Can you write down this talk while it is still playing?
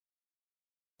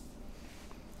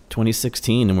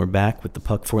2016, and we're back with the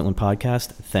Puckfortland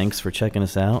Podcast. Thanks for checking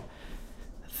us out.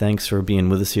 Thanks for being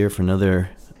with us here for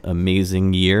another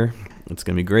amazing year. It's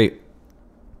going to be great.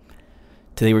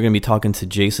 Today we're going to be talking to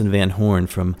Jason VanHorn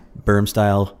from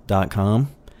bermstyle.com.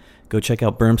 Go check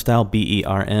out Bermstyle,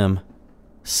 BERM,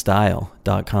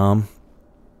 style.com.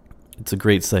 It's a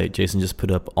great site. Jason just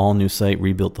put up all new site,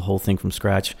 rebuilt the whole thing from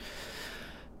scratch,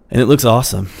 and it looks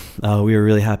awesome. We were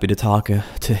really happy to talk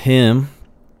to him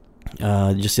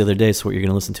just the other day. So what you're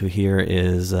going to listen to here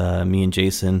is me and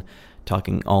Jason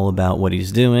talking all about what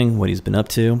he's doing, what he's been up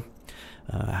to,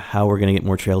 how we're going to get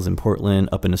more trails in Portland,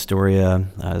 up in Astoria,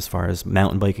 as far as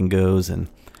mountain biking goes, and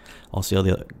also all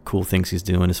the cool things he's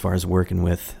doing as far as working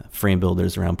with frame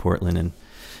builders around Portland and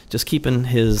just keeping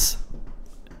his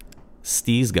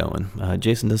steez going.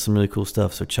 Jason does some really cool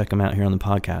stuff, so check him out here on the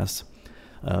podcast.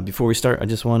 Before we start, I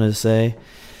just wanted to say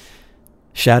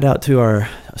shout out to our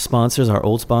sponsors, our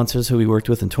old sponsors who we worked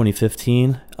with in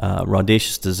 2015,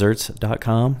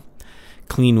 RaudaciousDesserts.com,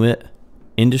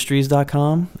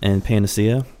 CleanWitIndustries.com, and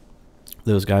Panacea.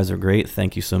 Those guys are great.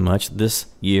 Thank you so much. This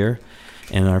year,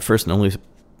 and our first and only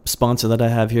sponsor that I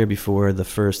have here before the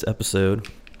first episode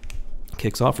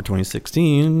kicks off for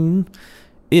 2016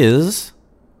 is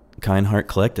Kind Heart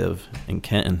Collective in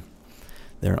Kenton.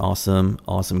 They're an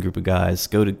awesome group of guys.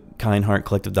 Go to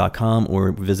kindheartcollective.com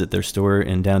or visit their store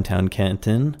in downtown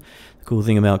Kenton. The cool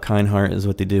thing about Kind Heart is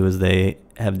what they do is they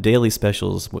have daily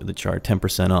specials which are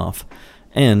 10% off.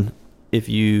 And if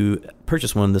you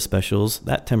purchase one of the specials,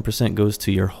 that 10% goes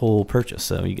to your whole purchase.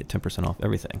 So you get 10% off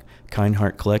everything. Kind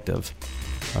Heart Collective.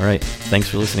 All right. Thanks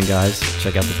for listening, guys.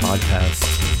 Check out the podcast.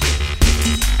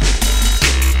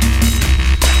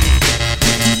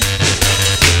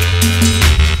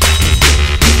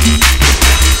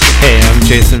 Hey, I'm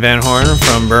Jason VanHorn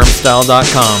from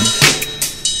bermstyle.com.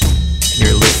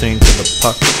 You're listening to the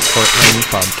Puckfortland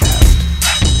Podcast.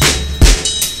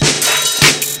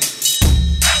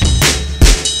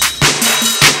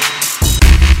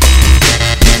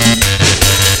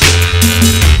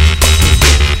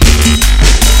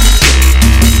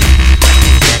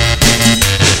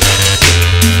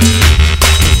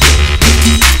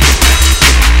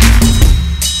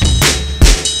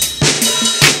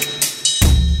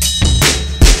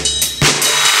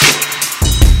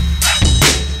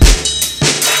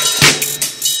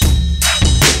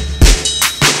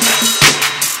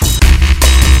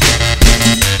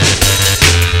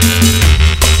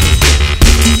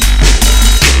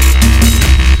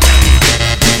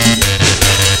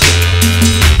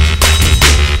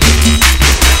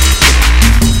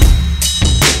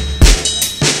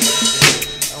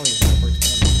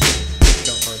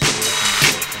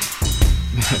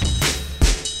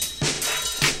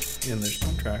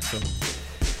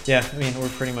 Yeah, I mean, we're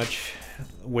pretty much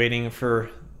waiting for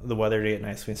the weather to get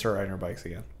nice so we can start riding our bikes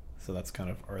again. So that's kind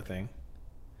of our thing.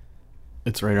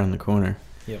 It's right around the corner.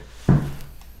 Yep.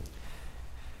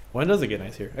 When does it get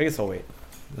nice here? I guess I'll wait.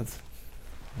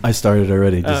 I started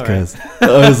already just because right.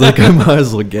 I was like, I might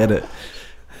as well get it.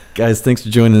 Guys, thanks for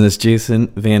joining us. Jason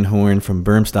VanHorn from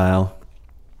Bermstyle.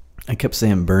 I kept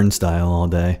saying Burnstyle all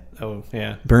day. Oh,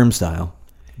 yeah. Bermstyle.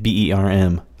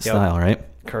 BERM style, right?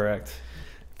 Correct.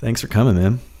 Thanks for coming,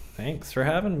 man. Thanks for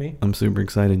having me. I'm super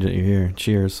excited that you're here.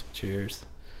 Cheers. Cheers.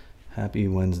 Happy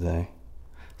Wednesday.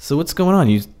 So what's going on?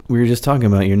 We were just talking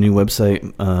about your new website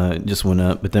just went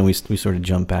up, but then we sort of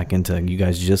jumped back into you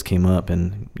guys just came up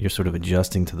and you're sort of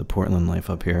adjusting to the Portland life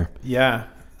up here. Yeah.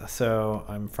 So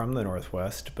I'm from the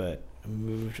Northwest, but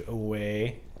moved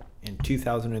away in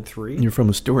 2003. You're from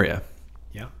Astoria.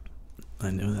 Yeah.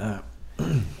 I know that.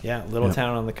 Yeah, little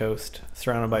town on the coast,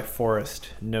 surrounded by forest,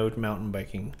 no mountain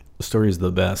biking. Astoria's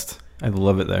the best. I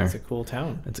love it there. It's a cool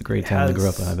town. It's a great town to grow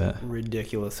up in, I bet.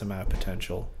 Ridiculous amount of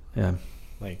potential. Yeah.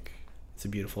 Like, it's a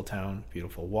beautiful town,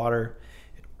 beautiful water,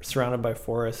 surrounded by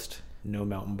forest, no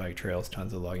mountain bike trails,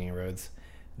 tons of logging roads.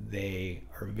 They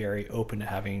are very open to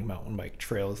having mountain bike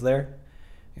trails there,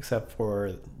 except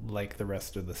for, like the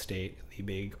rest of the state, the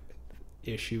big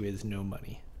issue is no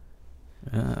money.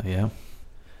 Yeah.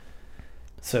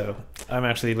 So I'm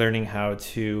actually learning how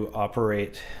to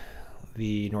operate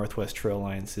the Northwest Trail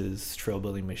Alliance's trail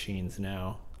building machines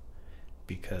now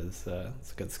because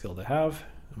it's a good skill to have.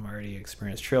 I'm already an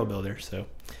experienced trail builder, so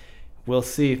we'll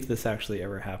see if this actually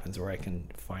ever happens where I can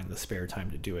find the spare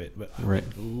time to do it. But right.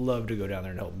 I'd love to go down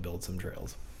there and help build some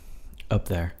trails. Up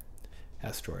there.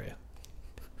 Astoria.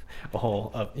 A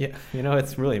whole up. Yeah, you know,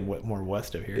 it's really more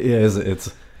west of here. Yeah,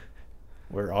 it's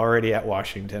We're already at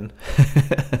Washington.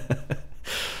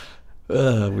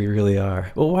 We really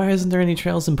are. Well, why isn't there any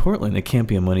trails in Portland? It can't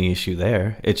be a money issue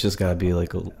there. It's just got to be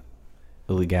like a...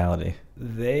 illegality?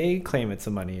 They claim it's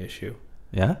a money issue.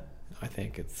 Yeah? I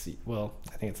think it's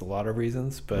a lot of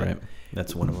reasons, but Right.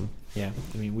 That's one of them. yeah.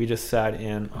 I mean, we just sat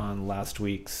in on last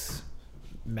week's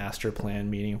master plan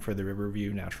meeting for the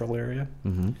Riverview Natural Area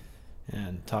Mm-hmm.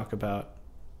 and talk about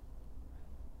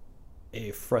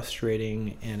a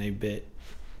frustrating and a bit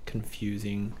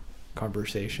confusing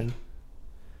conversation.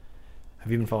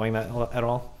 Have you been following that at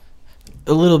all?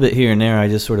 A little bit here and there. I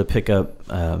just sort of pick up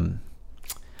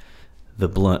the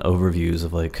blunt overviews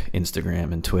of like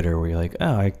Instagram and Twitter where you're like,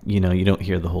 oh, you don't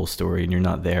hear the whole story and you're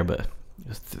not there, but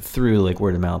through like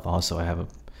word of mouth also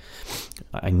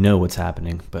I know what's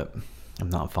happening, but I'm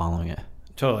not following it.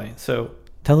 Totally. So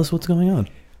tell us what's going on.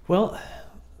 Well,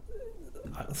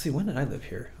 let's see, when did I live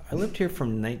here? I lived here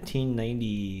from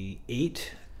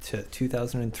 1998 to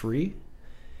 2003.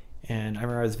 And I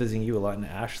remember I was visiting you a lot in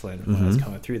Ashland when I was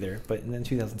coming through there. But in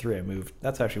 2003, I moved.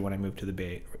 That's actually when I moved to the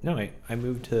Bay. No, I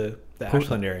moved to the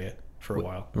Ashland area for a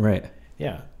while. Right.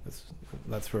 Yeah.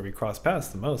 That's where we crossed paths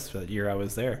the most that year I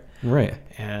was there. Right.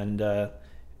 And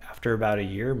after about a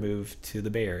year, moved to the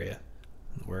Bay Area,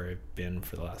 where I've been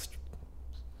for the last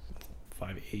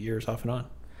 5-8 years off and on.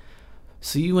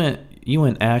 So you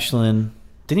went Ashland.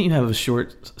 Didn't you have a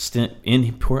short stint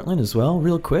in Portland as well,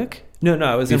 real quick? No,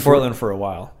 I was in Portland for a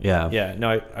while. Yeah. Yeah,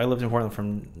 no, I lived in Portland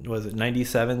from, was it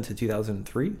 97 to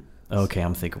 2003? Okay,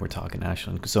 I'm thinking we're talking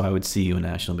Ashland. So I would see you in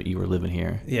Ashland, but you were living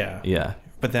here. Yeah. Yeah.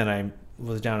 But then I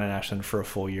was down in Ashland for a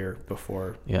full year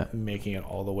before Yeah. making it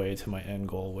all the way to my end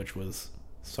goal, which was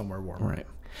somewhere warmer. Right.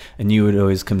 And you would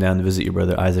always come down to visit your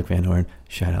brother, Isaac VanHorn.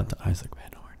 Shout out to Isaac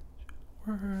VanHorn.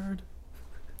 Word.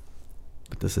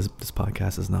 But this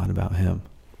podcast is not about him.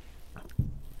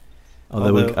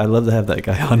 Although I'd love to have that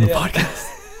guy on the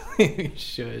podcast. We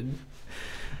should.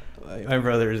 My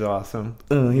brother is awesome.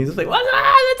 He's like, what?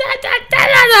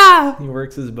 He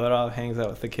works his butt off, hangs out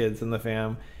with the kids and the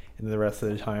fam, and the rest of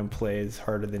the time plays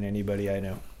harder than anybody I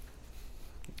know.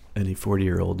 Any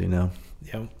 40-year-old,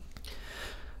 Yep.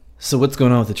 So what's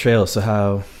going on with the trail?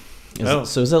 So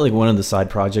is that like one of the side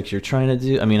projects you're trying to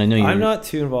do? I mean, I know I'm not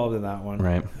too involved in that one.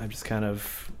 Right. I'm just kind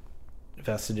of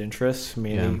vested interest,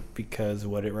 mainly because of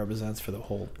what it represents for the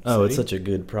whole city. It's such a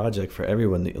good project for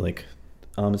everyone. Like,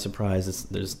 I'm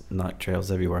surprised there's not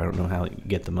trails everywhere. I don't know how you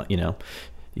get the money.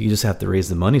 You just have to raise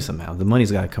the money somehow. The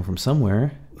money's got to come from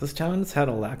somewhere. This town's had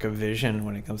a lack of vision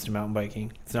when it comes to mountain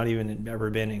biking. It's not even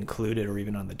ever been included or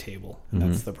even on the table. And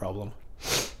that's the problem.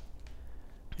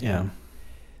 Yeah.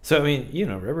 So, I mean,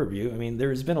 Riverview,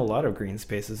 there's been a lot of green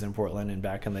spaces in Portland, and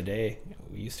back in the day,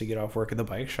 we used to get off work at the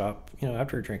bike shop.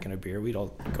 After drinking a beer, we'd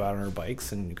all go out on our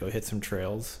bikes and go hit some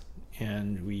trails.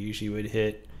 And we usually would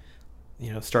hit,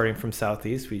 starting from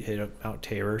southeast, we'd hit Mount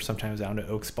Tabor, sometimes down to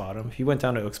Oaks Bottom. If you went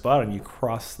down to Oaks Bottom, you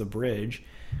cross the bridge,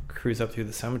 cruise up through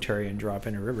the cemetery, and drop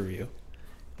into Riverview.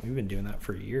 We've been doing that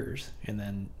for years. And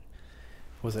then,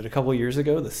 was it a couple years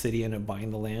ago, the city ended up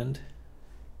buying the land?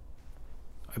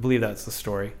 I believe that's the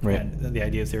story. Right. And the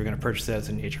idea is they were going to purchase it as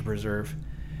a nature preserve.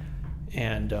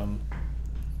 And,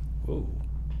 whoa.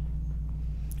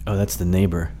 Oh, that's the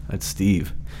neighbor. That's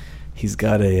Steve. He's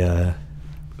got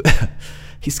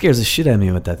he scares the shit out of me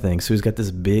with that thing. So he's got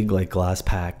this big, like, glass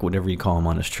pack, whatever you call him,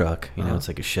 on his truck. It's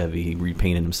like a Chevy. He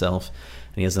repainted himself.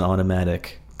 And he has an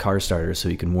automatic car starter so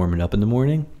he can warm it up in the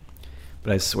morning.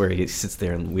 But I swear he sits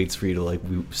there and waits for you to, like,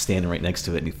 be standing right next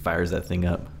to it, and he fires that thing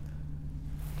up.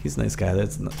 He's a nice guy.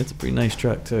 That's a pretty nice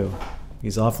truck, too.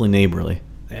 He's awfully neighborly.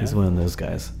 Yeah. He's one of those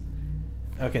guys.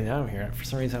 Okay, now I'm here. For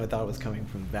some reason, I thought it was coming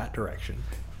from that direction.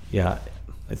 Yeah,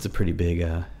 it's a pretty big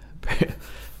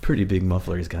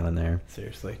muffler he's got on there.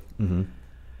 Seriously. Mm-hmm.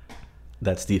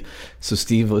 That's Steve. So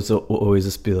Steve will always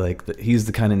just be like, he's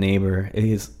the kind of neighbor.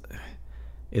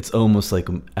 It's almost like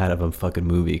out of a fucking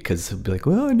movie, because he'll be like,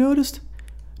 well, I noticed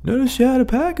you had a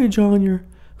package on your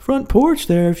front porch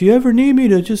there. If you ever need me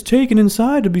to just take it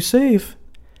inside to be safe.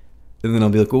 And then I'll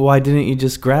be like, well, why didn't you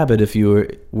just grab it if you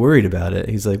were worried about it?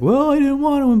 He's like, well, I didn't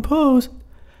want to impose.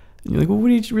 And you're like, well,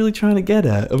 what are you really trying to get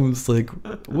at? I'm just like,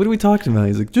 what are we talking about?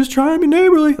 He's like, just trying to be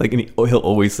neighborly. Like, and he'll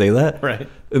always say that. Right.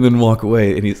 And then walk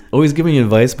away. And he's always giving you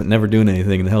advice, but never doing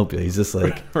anything to help you. He's just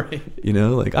like, right.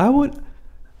 Like, I would.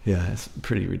 Yeah, it's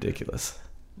pretty ridiculous.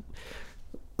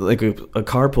 Like a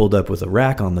car pulled up with a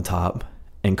rack on the top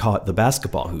and caught the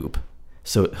basketball hoop.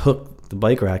 So it hooked the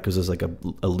bike rack, because it was like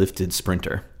a lifted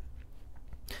Sprinter.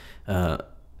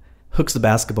 Hooks the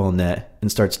basketball net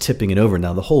and starts tipping it over.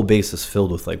 Now the whole base is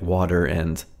filled with like water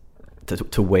and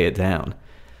to weigh it down.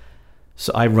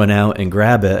 So I run out and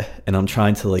grab it, and I'm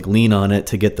trying to like lean on it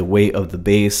to get the weight of the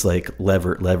base like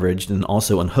leveraged, and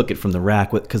also unhook it from the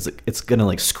rack because it's gonna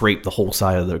like scrape the whole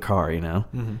side of the car,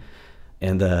 Mm-hmm.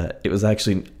 And it was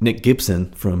actually Nick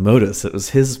Gibson from Modus. It was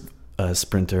his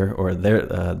Sprinter, or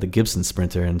the Gibson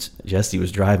Sprinter, and Jesse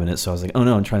was driving it. So I was like, oh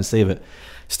no, I'm trying to save it.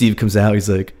 Steve comes out. He's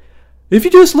like, if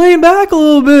you just lean back a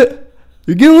little bit,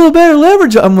 you get a little better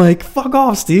leverage. I'm like, fuck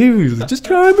off, Steve. He's like, just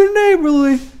try to be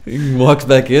neighborly. He walks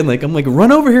back in. Like, I'm like,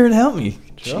 run over here and help me.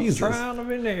 Just trying to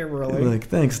be neighborly. Like,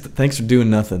 thanks for doing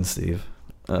nothing, Steve.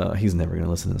 He's never going to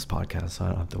listen to this podcast, so I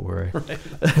don't have to worry. Right.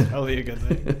 That's probably a good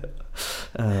thing.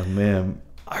 Oh, man.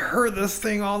 I heard this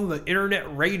thing on the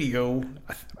internet radio.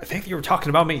 I think you were talking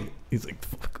about me. He's like,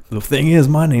 the thing is,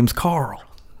 my name's Carl.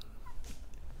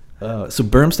 So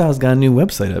Bermstyle's got a new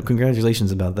website up.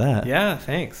 Congratulations about that. Yeah,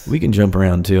 thanks. We can jump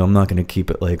around too. I'm not going to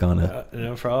keep it like on a...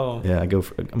 no problem. Yeah, I'm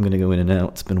going to go in and out.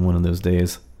 It's been one of those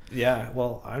days. Yeah,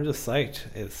 well, I'm just psyched.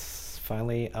 It's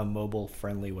finally a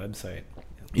mobile-friendly website.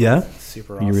 Yeah?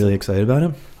 Super awesome. You really excited about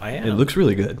it? I am. It looks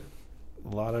really good.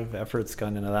 A lot of effort's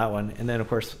gone into that one. And then, of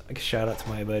course, a shout out to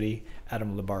my buddy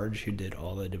Adam LaBarge, who did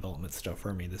all the development stuff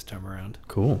for me this time around.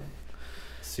 Cool.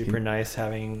 Super nice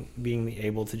being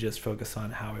able to just focus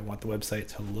on how I want the website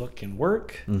to look and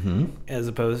work, as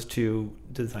opposed to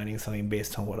designing something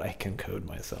based on what I can code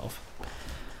myself.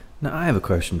 Now, I have a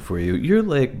question for you. You're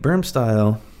like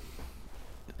Bermstyle.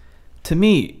 To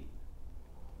me,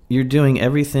 you're doing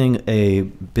everything a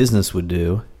business would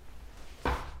do.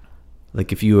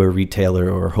 Like if you were a retailer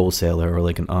or a wholesaler or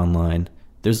like an online,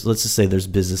 let's just say there's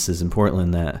businesses in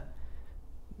Portland that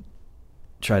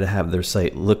try to have their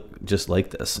site look just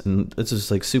like this. And it's just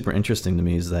like super interesting to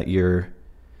me is that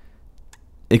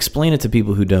explain it to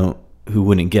people who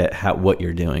wouldn't get what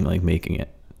you're doing, like making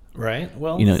it. Right.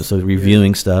 Well, so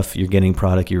reviewing stuff, you're getting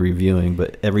product, you're reviewing,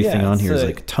 but everything on here is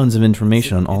like tons of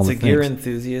information on all the things. It's a gear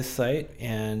enthusiast site,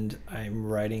 and I'm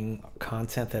writing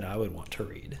content that I would want to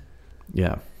read.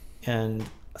 Yeah. And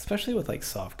especially with like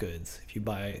soft goods, if you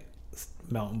buy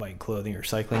mountain bike clothing or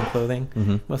cycling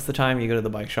clothing, most of the time you go to the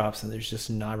bike shops and there's just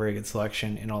not a very good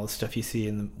selection, and all the stuff you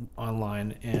see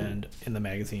online and in the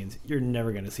magazines, you're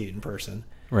never going to see it in person.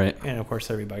 Right. And of course,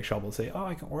 every bike shop will say, "Oh,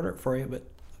 I can order it for you," but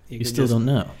you still don't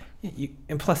know.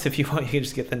 And plus, if you want, you can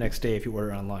just get the next day if you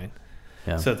order online.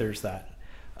 Yeah. So there's that.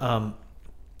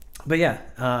 But yeah,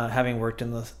 having worked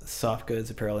in the soft goods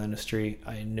apparel industry,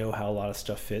 I know how a lot of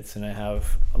stuff fits, and I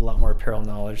have a lot more apparel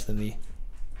knowledge than the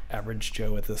average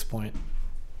Joe at this point.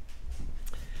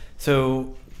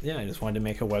 So yeah, I just wanted to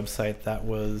make a website that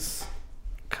was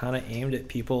kind of aimed at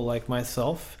people like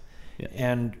myself. Yeah.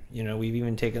 And we've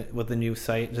even taken, with the new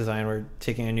site design, we're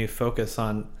taking a new focus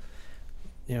on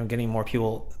getting more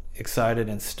people excited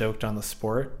and stoked on the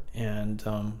sport, and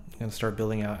I'm going to start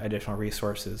building out additional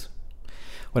resources.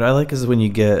 What I like is when you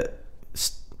get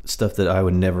stuff that I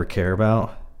would never care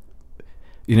about.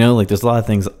 Like there's a lot of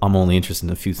things I'm only interested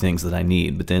in a few things that I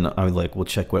need, but then I would like, well,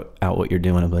 check out what you're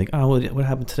doing. I'll be like, oh, what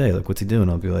happened today? Like, what's he doing?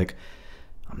 I'll be like,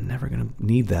 I'm never gonna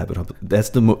need that, but that's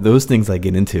those things I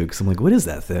get into because I'm like, what is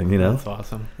that thing? That's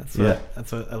awesome.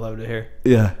 That's what I love to hear.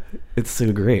 Yeah, it's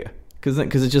so great because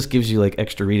it just gives you like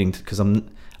extra reading because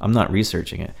I'm not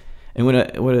researching it, and what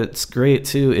it's great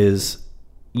too is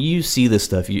you see this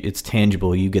stuff, it's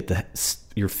tangible. You get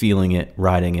you're feeling it,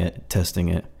 riding it, testing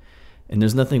it. And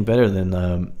there's nothing better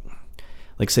than,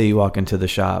 like, say you walk into the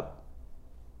shop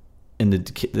and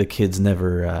the kid's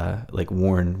never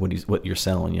worn what you're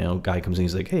selling. Guy comes in,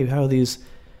 he's like, "Hey, how are these?"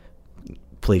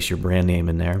 Place your brand name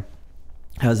in there.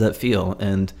 How does that feel?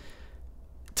 And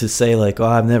to say like, "Oh,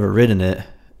 I've never ridden it,"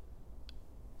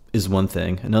 is one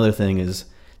thing. Another thing is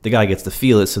the guy gets to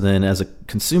feel it. So then, as a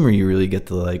consumer, you really get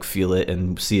to like feel it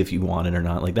and see if you want it or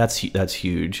not. Like that's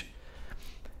huge.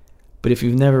 But if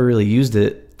you've never really used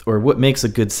it, or what makes a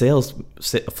good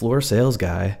floor sales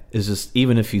guy is just,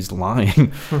 even if he's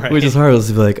lying, right. Which is hard, is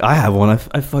to be like, I have one,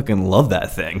 I fucking love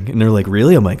that thing. And they're like,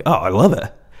 really? I'm like, oh, I love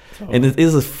it. Totally. And it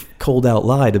is a cold out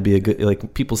lie to be a good,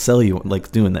 like people sell you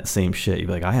like doing that same shit.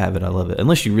 You're like, I have it, I love it.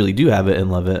 Unless you really do have it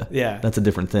and love it. Yeah. That's a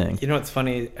different thing. What's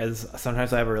funny is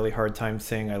sometimes I have a really hard time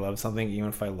saying I love something, even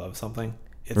if I love something.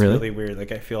 It's really weird.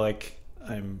 Like I feel like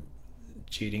I'm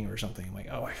cheating or something. I'm like,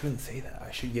 oh, I shouldn't say that.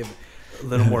 I should give a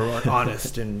little more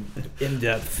honest and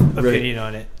in-depth opinion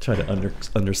on it. Try to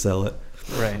undersell it.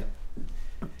 Right.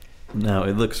 No,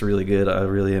 it looks really good. I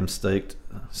really am excited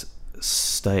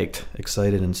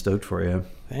and stoked for you.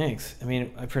 Thanks.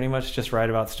 I pretty much just write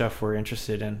about stuff we're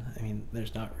interested in.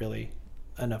 There's not really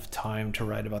enough time to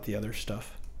write about the other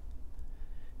stuff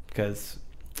because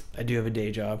I do have a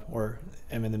day job, or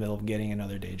am in the middle of getting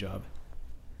another day job.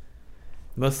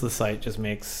 Most of the site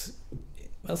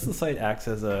acts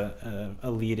as a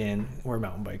lead-in. We're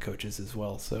mountain bike coaches as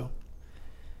well, so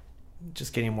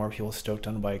just getting more people stoked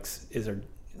on bikes is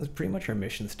pretty much our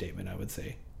mission statement, I would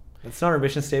say. It's not our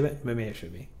mission statement, but maybe it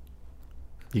should be.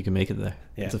 You can make it there.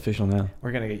 Yeah. It's official now.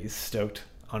 We're going to get you stoked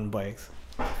on bikes.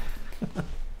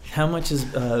 How much is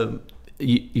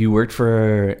you worked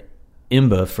for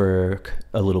IMBA for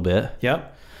a little bit?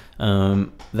 Yep.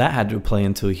 That had to play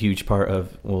into a huge part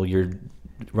of your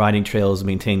riding trails,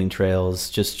 maintaining trails,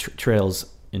 just trails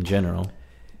in general.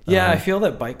 Yeah, I feel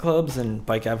that bike clubs and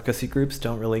bike advocacy groups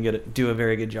don't really do a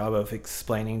very good job of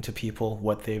explaining to people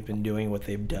what they've been doing, what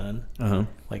they've done.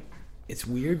 Like, it's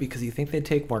weird because you think they'd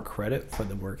take more credit for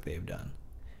the work they've done.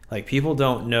 Like, people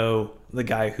don't know the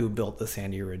guy who built the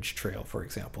Sandy Ridge Trail, for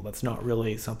example. That's not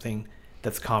really something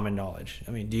that's common knowledge.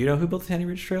 I mean, do you know who built the Sandy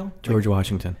Ridge Trail? George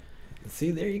Washington.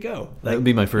 See, there you go. That would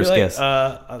be my first guess.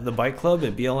 The bike club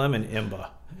at BLM and IMBA.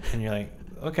 And you're like,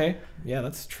 okay, yeah,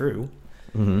 that's true.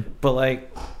 Mm-hmm. But,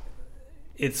 like,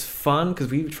 it's fun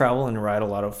because we travel and ride a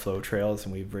lot of flow trails,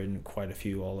 and we've ridden quite a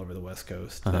few all over the West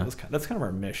Coast. That's kind of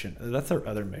our mission. That's our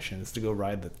other mission, is to go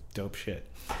ride the dope shit.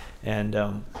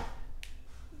 And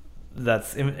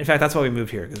that's in fact that's why we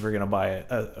moved here, because we're gonna buy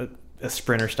a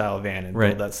Sprinter style van and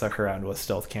build that sucker out into a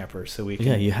stealth camper so we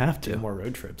can you have to do more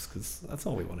road trips, because that's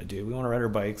all we want to do. We want to ride our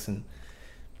bikes and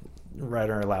ride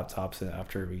on our laptops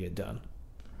after we get done.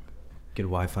 Get a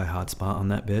Wi-Fi hotspot on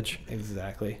that bitch.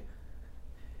 Exactly.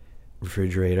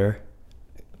 Refrigerator.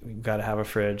 We've got to have a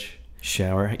fridge.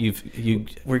 Shower.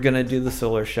 We're gonna do the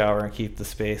solar shower and keep the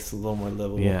space a little more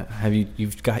livable. Yeah.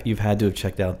 You've had to have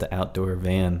checked out the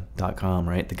outdoorvan.com,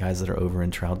 right? The guys that are over in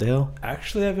Troutdale.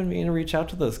 Actually, I've been meaning to reach out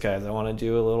to those guys. I want to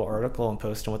do a little article and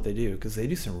post on what they do, because they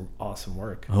do some awesome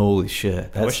work. Holy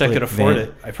shit! I wish I could afford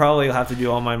it. I probably have to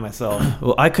do all mine myself.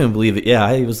 Well, I couldn't believe it. Yeah,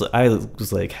 I was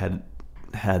like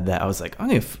had that. I was like, I'm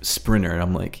gonna Sprinter, and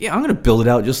I'm like, yeah, I'm gonna build it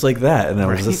out just like that. And I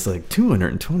was just like,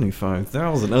 $225,000.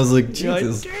 I was like,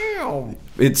 Jesus. Like, damn.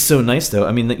 It's so nice though.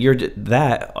 I mean,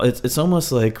 that it's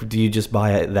almost like, do you just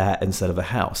buy that instead of a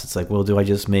house? It's like, well, do I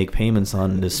just make payments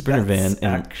on the Sprinter van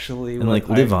and like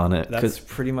live on it? That's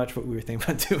pretty much what we were thinking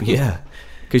about doing. Yeah.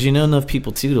 Because you know enough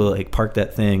people too to like park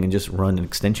that thing and just run an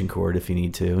extension cord if you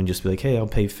need to, and just be like, hey, I'll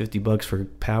pay $50 for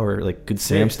power, like Good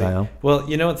Sam style. Well,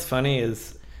 you know what's funny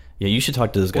is, yeah, you should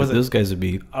talk to those guys. Those guys would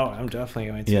be. Oh, I'm definitely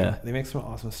going to. Yeah, they make some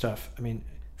awesome stuff. I mean,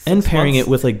 and pairing it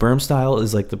with like berm style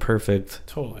is like the perfect.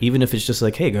 Totally. Even if it's just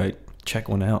like, hey, guy, check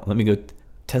one out. Let me go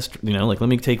test. Like let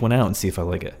me take one out and see if I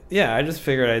like it. Yeah, I just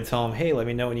figured I'd tell them, hey, let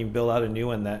me know when you build out a new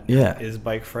one that is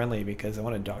bike friendly, because I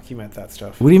want to document that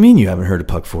stuff. What do you mean you haven't heard of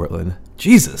Puckfortland?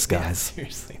 Jesus, guys. Yeah,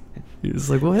 seriously. You're just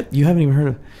like, what? You haven't even heard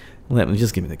of? Let me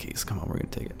just give me the keys. Come on, we're gonna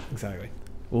take it. Exactly.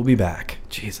 We'll be back.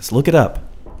 Jesus, look it up.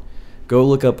 Go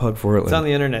look up Puckfortland. It's on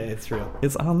the internet. It's real.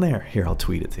 It's on there. Here, I'll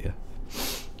tweet it to you.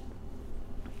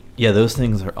 Yeah, those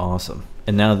things are awesome.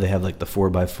 And now they have like the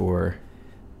 4x4.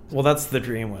 Well, that's the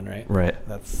dream one, right? Right.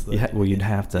 That's well, you'd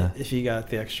have to. If you got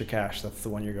the extra cash, that's the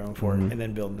one you're going for, Mm-hmm. and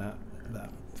then building that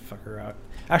fucker out.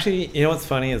 Actually, you know what's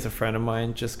funny is a friend of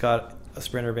mine just got a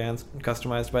Sprinter van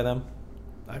customized by them.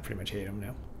 I pretty much hate him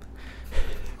now.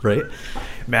 Right?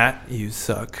 Matt, you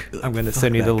suck. I'm going to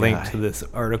send you the link to this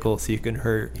article so you can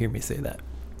hear me say that.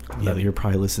 Yeah, you're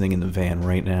probably listening in the van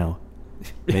right now,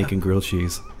 making grilled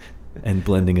cheese and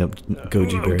blending up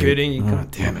goji berry. I'm kidding. Oh,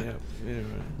 damn it.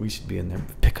 We should be in there.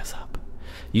 Pick us up.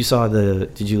 You saw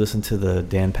did you listen to the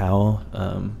Dan Powell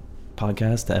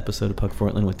podcast, the episode of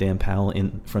Puckfortland with Dan Powell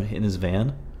in his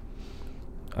van?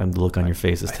 The look on your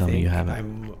face is telling me you haven't.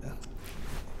 I'm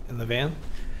in the van?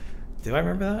 Do I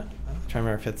remember that? I'm trying to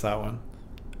remember if it's that one.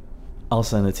 I'll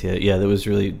send it to you. Yeah, that was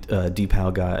really D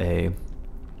Powell got an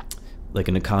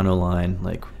Econoline,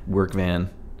 like work van,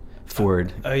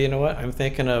 Ford. Oh, you know what? I'm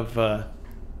thinking of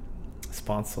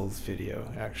Sponsol's video.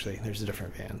 Actually, there's a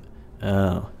different van.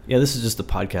 Oh, yeah. This is just the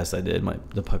podcast I did,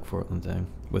 the Puckfortland thing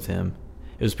with him.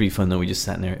 It was pretty fun though. We just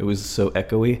sat in there. It was so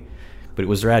echoey, but it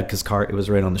was rad because it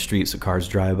was right on the street, so cars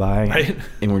drive by, right.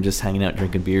 And we're just hanging out,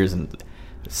 drinking beers, and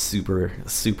super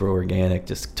organic.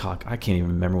 Just talk. I can't even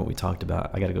remember what we talked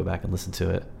about. I got to go back and listen to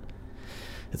it.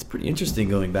 It's pretty interesting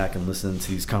going back and listening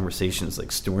to these conversations,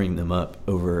 like storing them up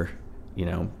over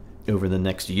the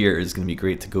next year. Is going to be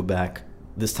great to go back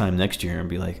this time next year and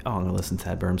be like, oh, I'm going to listen to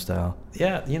that berm style.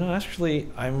 Yeah, actually,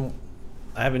 I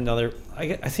have another.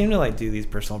 I seem to like do these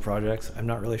personal projects. I'm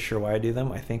not really sure why I do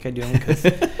them. I think I do them because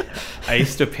I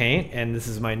used to paint, and this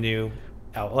is my new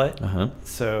outlet.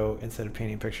 So instead of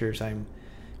painting pictures, I'm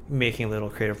making little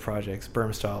creative projects.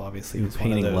 Berm style, obviously, you're was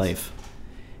painting one of those. Life.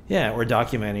 Yeah, we're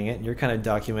documenting it. You're kind of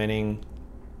documenting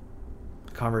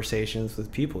conversations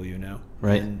with people,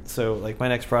 Right. And so, like, my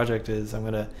next project is I'm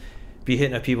gonna be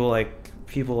hitting up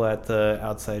people at the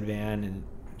outside van, and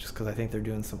just because I think they're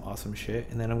doing some awesome shit.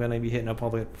 And then I'm gonna be hitting up all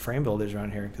the frame builders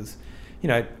around here, because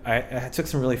I took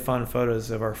some really fun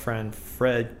photos of our friend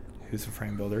Fred, who's a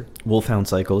frame builder. Wolfhound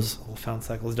Cycles.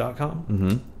 Wolfhoundcycles.com.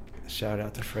 Mm-hmm. Shout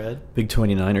out to Fred. Big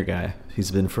 29er guy.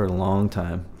 He's been for a long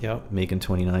time. Yep. Making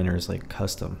 29ers like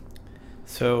custom.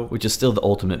 So, which is still the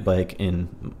ultimate bike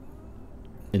in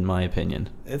my opinion.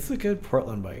 It's a good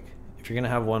Portland bike. If you're going to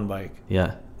have one bike.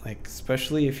 Yeah. Like,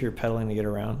 especially if you're pedaling to get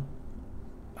around.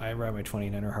 I ride my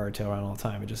 29er hardtail around all the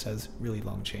time. It just has really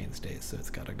long chain stays, so it's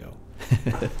got to go.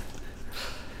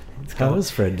 How is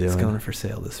Fred doing? It's going for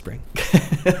sale this spring.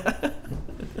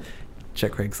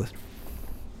 Check Craigslist.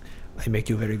 I make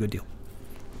you a very good deal.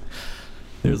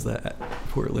 There's that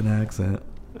Portland accent.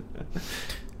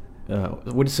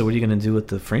 What are you going to do with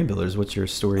the frame builders? What's your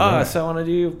story there? So I want to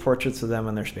do portraits of them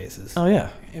in their spaces. Oh, yeah.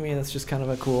 I mean, it's just kind of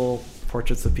a cool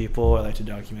portraits of people. I like to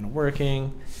document them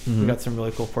working. Mm-hmm. We got some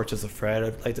really cool portraits of Fred.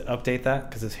 I'd like to update that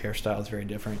because his hairstyle is very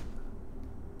different.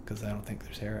 Because I don't think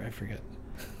there's hair. I forget.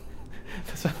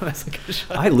 That's like a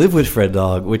shot. I live with Fred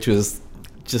Dog, which was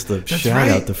just a shout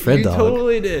out to Fred Dog. You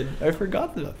totally did. I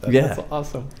forgot about that. Yeah. That's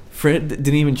awesome. Fred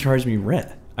didn't even charge me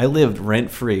rent. I lived rent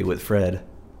free with Fred,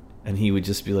 and he would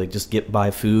just be like, just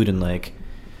buy food, and like,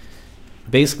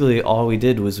 basically all we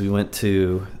did was we went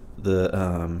to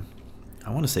the I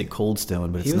want to say Cold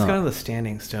Stone, but it's not. He was kind of the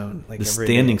Standing Stone. Like the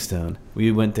Standing Stone.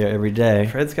 We went there every day.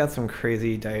 Fred's got some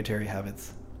crazy dietary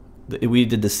habits. We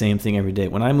did the same thing every day.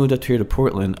 When I moved up here to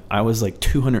Portland, I was like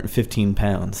 215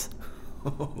 pounds.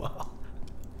 Oh, wow.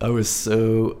 I was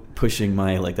so pushing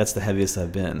that's the heaviest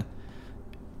I've been.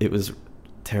 It was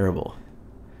terrible.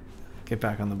 Get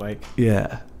back on the bike.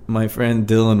 Yeah. My friend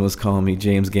Dylan was calling me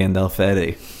James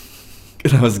Gandolfini.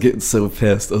 And I was getting so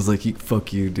pissed. I was like,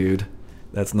 fuck you, dude.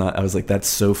 I was like, that's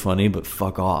so funny, but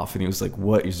fuck off. And he was like,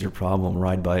 what is your problem?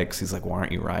 Ride bikes. He's like, why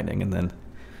aren't you riding? And then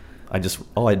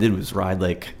all I did was ride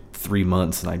like 3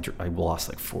 months, and I lost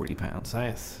like 40 pounds.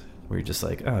 Nice. Where you're just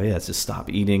like, oh yeah, it's just stop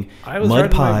eating I was mud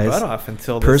riding pies, my butt off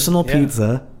until personal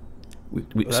pizza.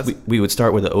 We would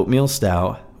start with an oatmeal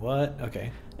stout. What?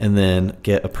 Okay. And then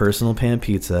get a personal pan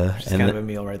pizza. Just kind of a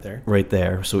meal right there. Right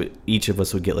there. So each of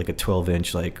us would get like a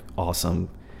 12-inch, like awesome.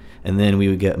 And then we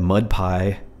would get mud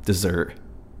pie dessert,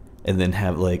 and then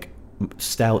have like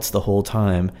stouts the whole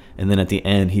time. And then at the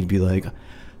end, he'd be like,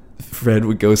 Fred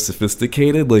would go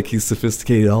sophisticated, like he's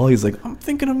sophisticated all. He's like, I'm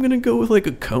thinking I'm going to go with like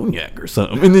a cognac or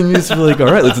something. And then you just be like,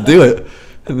 all right, let's do it.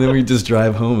 And then we'd just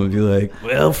drive home and be like,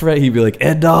 well, Fred, he'd be like,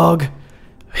 Ed Dog,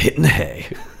 hitting the hay.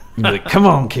 He'd be like, come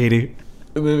on, Katie.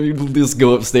 And then we'd just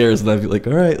go upstairs, and I'd be like,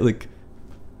 all right, like,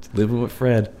 living with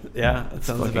Fred. Yeah, that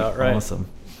sounds about right. Awesome.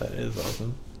 That is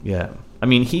awesome. Yeah. I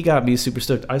mean, he got me super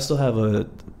stoked. I still have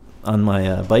on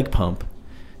my bike pump,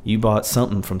 you bought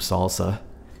something from Salsa.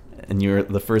 And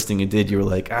the first thing you did, you were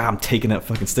like, I'm taking that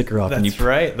fucking sticker off. That's and you,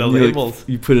 right, the labels. Like,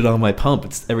 you put it on my pump.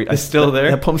 It's still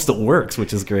there? That pump still works,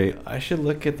 which is great. I should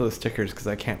look at those stickers because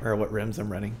I can't remember what rims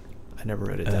I'm running. I never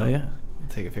wrote it down. Oh, yeah. I'll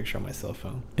take a picture on my cell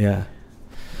phone. Yeah.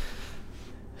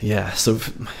 Yeah, so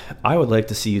I would like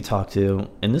to see you talk to,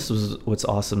 and this was what's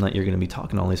awesome that you're going to be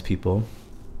talking to all these people.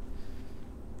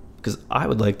 Because I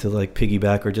would like to like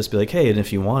piggyback or just be like, hey, and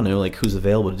if you want to, like, who's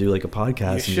available to do like a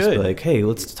podcast, and just be like, hey,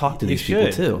 let's talk to these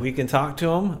people too. We can talk to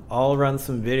them. I'll run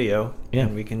some video. Yeah.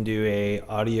 And we can do a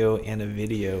audio and a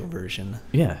video version.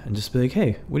 Yeah, and just be like,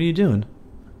 hey, what are you doing?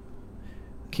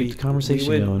 Keep the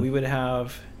conversation going. We would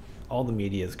have all the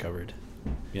medias covered.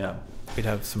 Yeah. We'd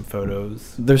have some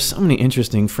photos. There's so many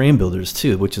interesting frame builders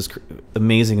too, which is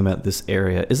amazing about this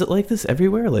area. Is it like this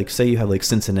everywhere? Like, say you have like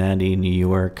Cincinnati, New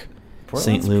York,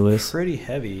 St. Louis. Pretty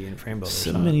heavy in frame builders.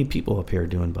 So many people up here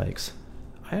doing bikes.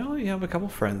 I only have a couple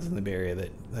friends in the Bay Area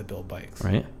that build bikes.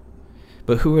 Right.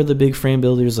 But who are the big frame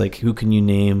builders? Like, who can you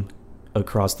name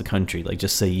across the country? Like,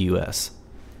 just say U.S.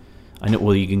 I know.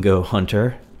 Well, you can go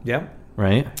Hunter. Yep.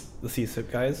 Right. The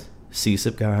CSIP guys.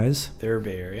 CSIP guys. They're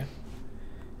Bay Area.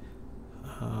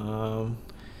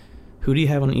 Who do you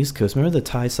have on the East Coast? Remember the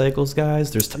Tie Cycles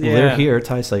guys? They're here.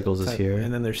 Tie Cycles is here.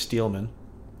 And then there's Steelman.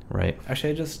 Right.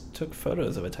 Actually, I just took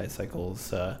photos of a Tie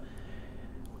Cycles. The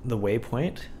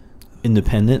Waypoint.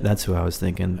 Independent. That's who I was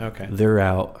thinking. Okay. They're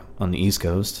out on the East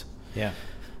Coast. Yeah.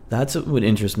 That's what would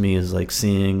interest me, is like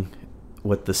seeing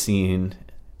what the scene.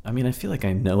 I mean, I feel like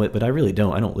I know it, but I really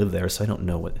don't. I don't live there, so I don't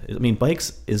know what. I mean,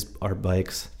 bikes are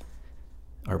bikes.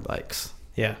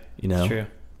 Yeah. You know. It's true.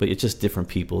 But it's just different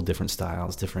people, different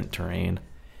styles, different terrain,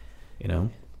 you know?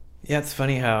 Yeah, it's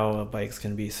funny how bikes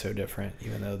can be so different,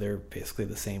 even though they're basically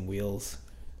the same wheels.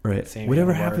 Right. Same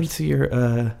Whatever handlebars. happened to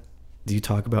your, do you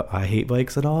talk about I Hate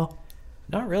Bikes at all?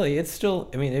 Not really. It's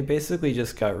still, I mean, it basically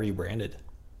just got rebranded.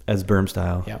 As Berm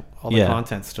Style. Yeah. All the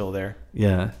content's still there.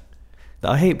 Yeah. The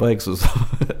I Hate Bikes was,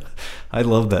 I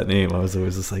love that name. I was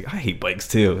always just like, I hate bikes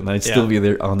too, and I'd still be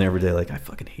there on there every day. Like, I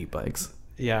fucking hate bikes.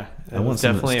 Yeah, I want was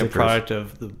some of the definitely a stickers. product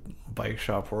of the bike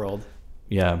shop world.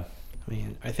 Yeah. I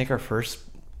mean, I think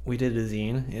we did a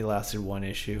zine. It lasted one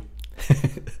issue.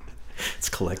 It's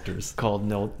collectors. Called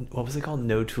what was it called?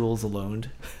 No Tools Alone.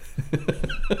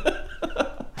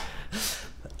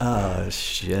 Oh,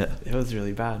 shit. It was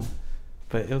really bad,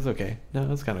 but it was okay. No, it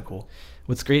was kind of cool.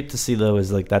 What's great to see though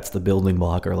is like that's the building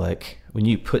block, or like when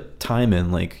you put time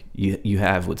in, like you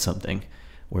have with something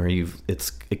where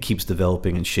it keeps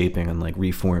developing and shaping and like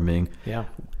reforming. Yeah.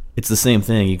 It's the same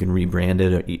thing. You can rebrand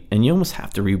it, and you almost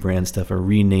have to rebrand stuff or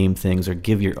rename things or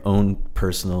give your own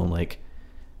personal like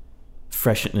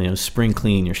fresh, spring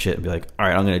clean your shit and be like, all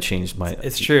right, I'm gonna change my.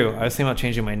 It's true. I was thinking about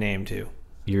changing my name too.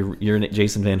 You're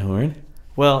Jason VanHorn.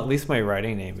 Well, at least my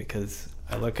writing name, because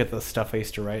I look at the stuff I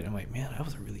used to write and I'm like, man, I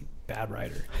was a really bad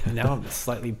writer. And now I'm a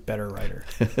slightly better writer.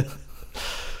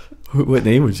 What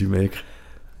name would you make?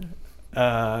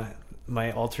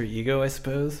 My alter ego, I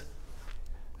suppose.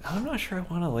 I'm not sure I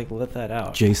want to like let that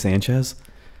out. Jay Sanchez.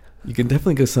 You can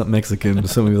definitely go something Mexican.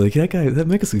 Somebody be like, that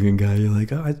Mexican guy. You're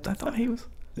like, oh, I thought he was.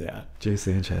 Yeah. Jay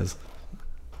Sanchez.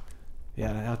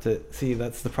 Yeah, I have to see.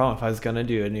 That's the problem. If I was gonna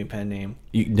do a new pen name,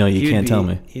 You can't tell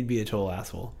me. He'd be a total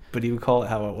asshole, but he would call it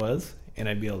how it was, and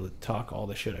I'd be able to talk all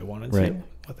the shit I wanted Right. to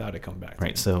without it coming back. to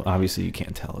Right. me. So obviously you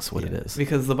can't tell us what it is.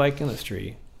 Because the bike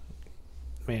industry,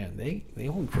 man, they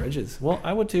hold grudges. Well,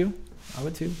 I would too.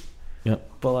 Yep.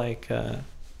 But like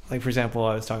for example,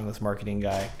 I was talking to this marketing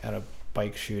guy at a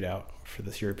bike shootout for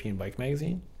this European bike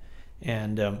magazine,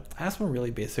 and I asked him a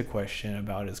really basic question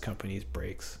about his company's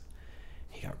brakes.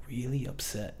 He got really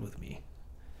upset with me,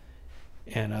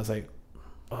 and I was like,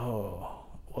 "Oh,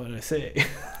 what did I say?"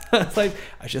 I was like,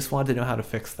 "I just wanted to know how to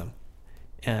fix them,"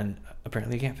 and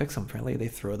apparently you can't fix them. Apparently they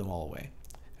throw them all away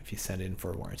if you send in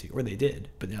for a warranty, or they did,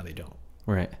 but now they don't.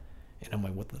 Right. And I'm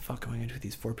like, what the fuck am I gonna do with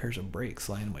these 4 pairs of brakes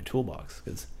lying in my toolbox?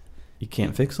 Because You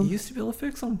can't fix them? you used to be able to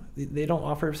fix them. They don't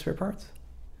offer spare parts.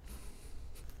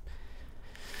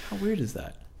 How weird is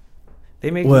that?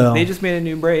 They just made a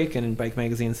new brake, and Bike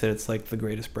Magazine said it's like the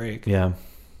greatest brake. Yeah.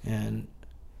 And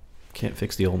Can't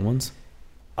fix the old ones?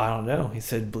 I don't know. He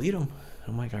said bleed them.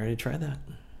 I'm like, I already tried that.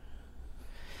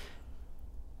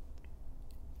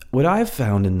 What I've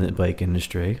found in the bike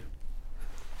industry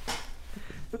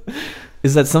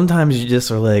is that sometimes you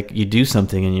just are like, you do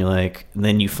something and you're like, and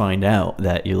then you find out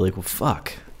that you're like, well,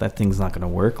 fuck, that thing's not going to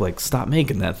work. Like, stop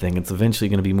making that thing. It's eventually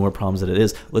going to be more problems than it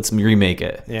is. Let's remake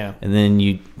it. Yeah. And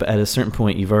then at a certain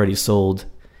point, you've already sold.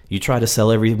 You try to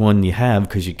sell every one you have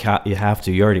because you have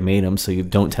to. You already made them, so you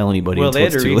don't tell anybody. Well, they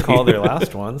until had to it's too recall late. their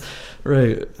last ones.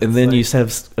 Right. And then you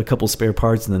have a couple spare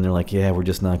parts, and then they're like, yeah, we're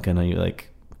just not going to. You're like,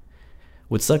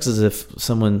 what sucks is if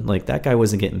someone, like, that guy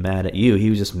wasn't getting mad at you. He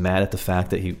was just mad at the fact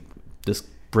that he just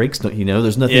breaks,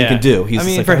 there's nothing he can do. He's I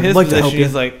mean, like, for I'd his like to help position, you.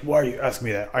 he's like, why are you asking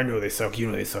me that? I know they suck. You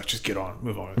know they suck. Just get on.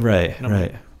 Move on. Right, And I'm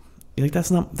right. like, You're like,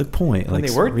 that's not the point. when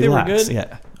Like, they worked, relax. they were good.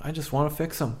 Yeah. I just want to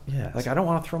fix them. Yeah. Like, I don't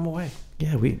want to throw them away.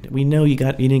 Yeah, we know you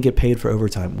didn't get paid for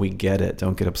overtime. We get it.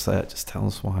 Don't get upset. Just tell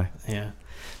us why. Yeah.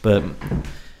 But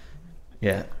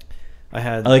yeah,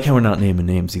 I like how we're not naming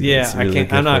names either. Yeah, It's really I can't.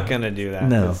 good I'm not for- gonna do that.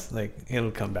 No. 'cause, like,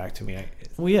 it'll come back to me.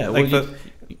 Well, yeah. Like, well,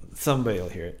 somebody will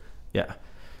hear it. yeah.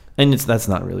 And that's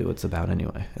not really what it's about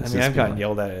anyway. I mean, I've gotten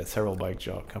yelled at several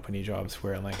company jobs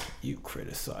where I'm like, you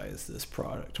criticize this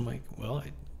product. I'm like, well,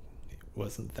 it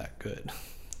wasn't that good.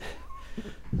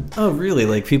 Oh, really?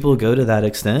 Like, people go to that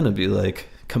extent and be like,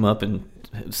 come up and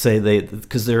say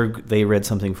because they read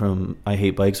something from I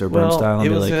Hate Bikes or Burn Style. And it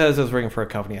be was like, because I was working for a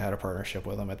company I had a partnership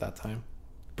with them at that time.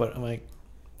 But I'm like,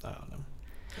 I don't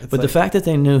know. but the fact that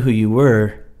they knew who you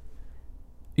were,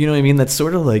 you know what I mean? That's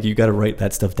sort of like, you got to write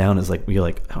that stuff down as like, you're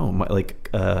like, oh, my, like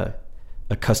a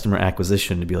customer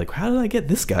acquisition to be like, how did I get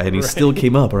this guy? And he still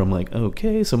came up. Or I'm like,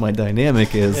 okay, so my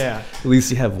dynamic is at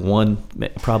least you have one,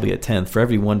 probably a 10th. For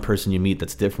every one person you meet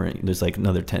that's different, there's like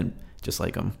another 10 just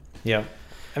like them. Yeah.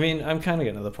 I mean, I'm kind of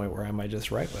getting to the point where I might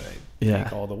just write what I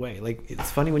think all the way. Like,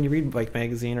 it's funny when you read Bike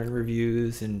Magazine or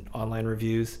reviews and online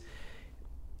reviews,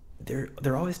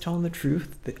 they're always telling the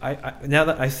truth. Now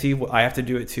that I see what I have to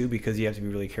do it too, because you have to be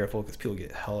really careful because people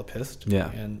get hella pissed. Yeah.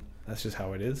 And that's just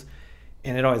how it is.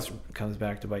 And it always comes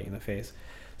back to bite you in the face.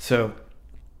 So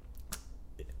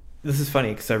this is funny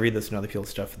because I read this in other people's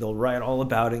stuff. They'll write all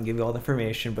about it and give you all the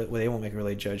information, but they won't make a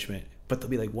really judgment. But there'll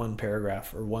be like one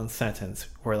paragraph or one sentence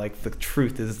where like the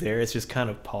truth is there. It's just kind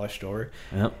of polished over.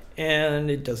 Yep. And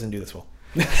it doesn't do this well.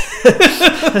 You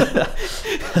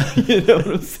know what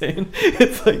I'm saying?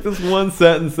 It's like this one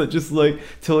sentence that just like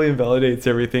totally invalidates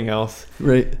everything else.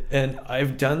 Right. And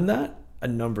I've done that a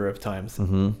number of times.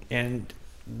 Mm-hmm. And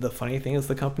the funny thing is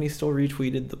the company still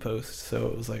retweeted the post, so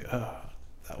it was like, oh,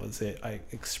 that was it. I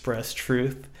expressed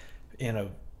truth in a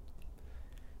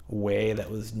way that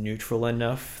was neutral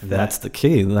enough. That's the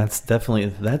key. That's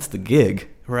the gig.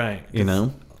 Right. You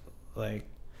know? Like,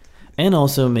 and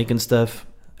also making stuff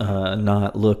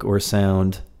not look or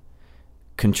sound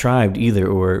contrived either,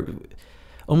 or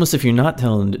almost if you're not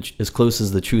telling it as close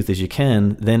as the truth as you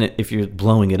can, then if you're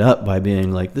blowing it up by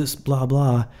being like this blah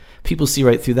blah, people see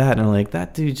right through that and are like,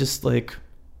 that dude just like,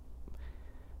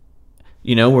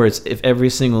 you know, where it's if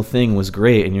every single thing was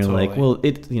great and you're Totally. like, well,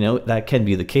 it, you know, that can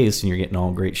be the case and you're getting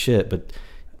all great shit, but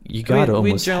you gotta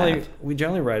almost we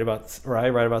generally write about, or I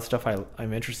write about stuff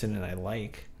I'm interested in and I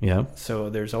like. Yeah. So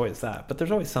there's always that, but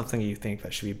there's always something you think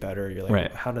that should be better. You're like,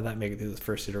 right. How did that make it through this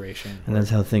first iteration? And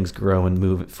that's how things grow and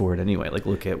move it forward anyway. Like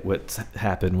look at what's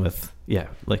happened with,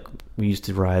 like we used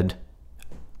to ride,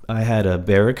 I had a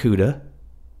Barracuda.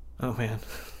 Oh man.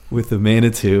 With a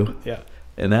Manitou. Yeah.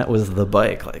 And that was the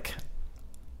bike. Like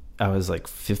I was like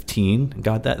 15,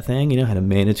 got that thing, you know, had a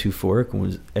Manitou fork,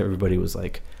 and everybody was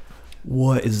like,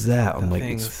 what is that? I'm like,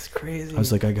 it's crazy. I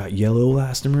was like, I got yellow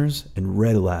elastomers and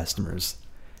red elastomers.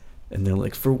 And they're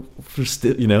like, for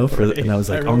still, you know, Right. and I was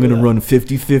like, I'm going to run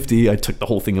 50-50. I took the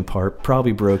whole thing apart,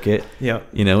 probably broke it. Yeah.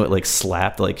 You know, it like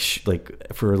slapped like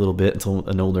for a little bit until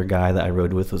an older guy that I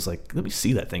rode with was like, let me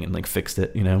see that thing, and like fixed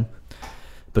it, you know.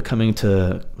 But coming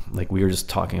to like, we were just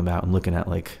talking about and looking at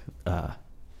like, the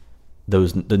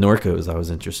Norcos I was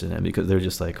interested in, because they're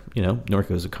just like, you know,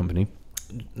 Norco's a company.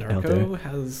 Norco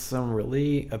has some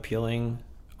really appealing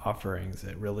offerings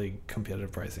at really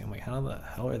competitive pricing. I'm like, how the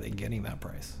hell are they getting that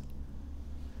price?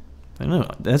 I don't know.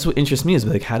 That's what interests me is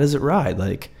like, how does it ride?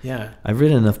 Like, Yeah. I've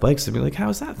ridden enough bikes to be like, how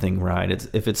does that thing ride?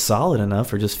 If it's solid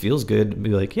enough or just feels good, be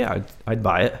like, yeah, I'd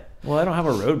buy it. Well, I don't have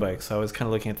a road bike, so I was kind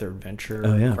of looking at their venture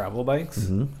gravel bikes.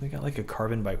 Mm-hmm. They got like a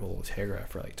carbon bike with a little Tegra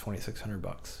for like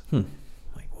 $2,600.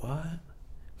 Like, what?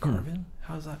 Carbon?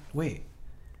 How's that? Wait.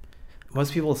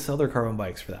 Most people sell their carbon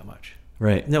bikes for that much.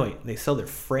 Right. No, wait. They sell their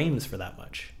frames for that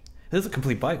much. This is a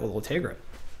complete bike with a little Tegra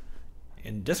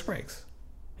and disc brakes.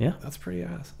 Yeah. That's pretty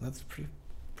ass. That's pretty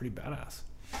badass.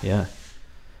 Yeah.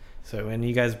 So when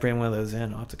you guys bring one of those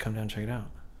in, I'll have to come down and check it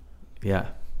out. Yeah.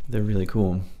 They're really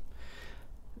cool.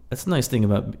 That's the nice thing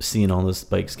about seeing all those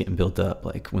bikes getting built up.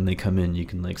 Like when they come in, you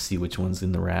can like see which one's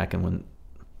in the rack, and when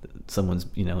someone's,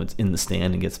 you know, it's in the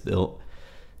stand and gets built.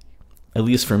 At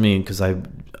least for me, because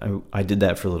I did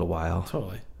that for a little while.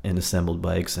 Totally. And assembled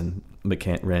bikes and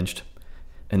wrenched.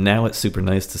 And now it's super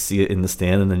nice to see it in the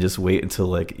stand and then just wait until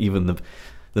like even the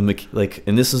like,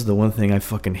 and this is the one thing I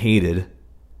fucking hated,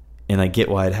 and I get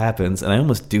why it happens, and I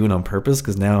almost do it on purpose,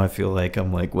 because now I feel like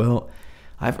I'm like, well,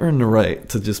 I've earned the right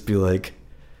to just be like,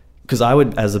 because I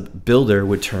would, as a builder,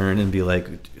 would turn and be like,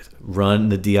 run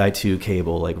the Di2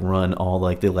 cable, like run all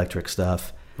like the electric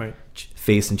stuff, right,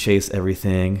 face and chase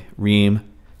everything, ream,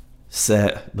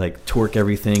 set, like torque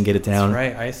everything, get it down.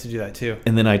 That's right. I used to do that too.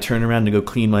 And then I turn around to go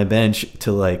clean my bench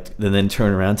to like, and then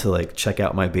turn around to like check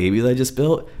out my baby that I just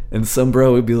built. And some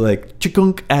bro would be like,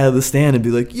 chikunk, out of the stand and be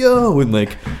like, yo, and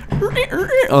like,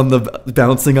 on the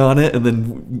bouncing on it and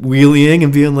then wheeling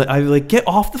and being like, I'd be like, get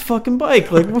off the fucking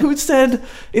bike. Like, who said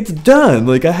it's done?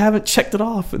 Like, I haven't checked it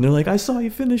off. And they're like, I saw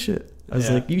you finish it. I was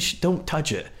like, don't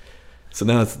touch it. So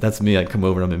now that's me. I'd come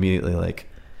over and I'm immediately like,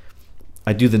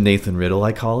 I do the Nathan Riddle,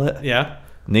 I call it. Yeah.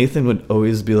 Nathan would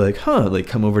always be like, like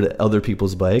come over to other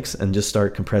people's bikes and just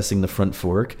start compressing the front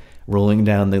fork, rolling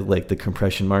down the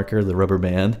compression marker, the rubber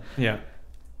band. Yeah.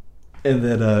 And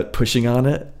then pushing on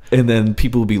it. And then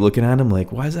people would be looking at him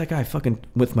like, why is that guy fucking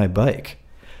with my bike?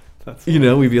 That's you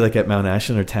know, we'd be like at Mount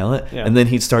Ashland or Talent. Yeah. And then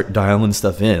he'd start dialing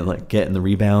stuff in, like getting the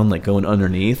rebound, like going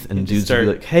underneath. And dudes would be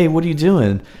like, hey, what are you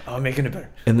doing? Oh, I'm making it better.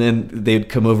 And then they'd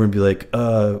come over and be like,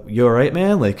 you all right,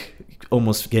 man? Like,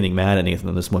 almost getting mad at Nathan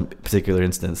in this one particular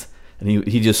instance. And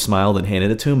he just smiled and handed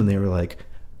it to him, and they were like,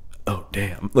 oh,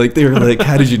 damn. Like, they were like,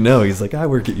 how did you know? He's like, I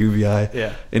work at UVI.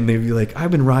 Yeah. And they'd be like, I've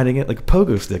been riding it like a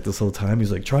pogo stick this whole time. He's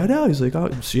like, try it out. He's like,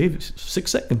 I'll shave 6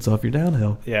 seconds off your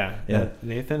downhill. Yeah. Yeah.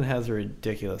 Nathan has a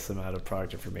ridiculous amount of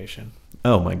product information.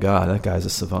 Oh, my God. That guy's a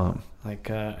savant.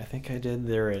 Like, I think I did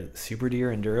their Super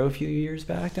Deer Enduro a few years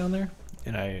back down there.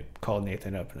 And I called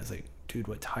Nathan up and I was like, dude,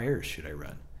 what tires should I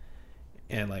run?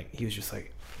 And like, he was just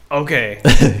like, okay,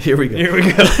 Here we go.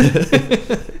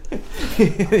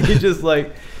 He just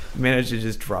like managed to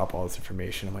just drop all this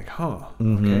information. I'm like,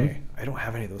 okay, I don't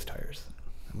have any of those tires.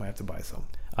 I might have to buy some.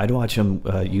 I'd watch him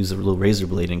use a little razor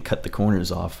blade and cut the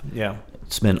corners off. Yeah.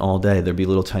 Spend all day. There'd be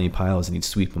little tiny piles, and he'd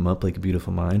sweep them up like a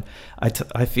beautiful mind.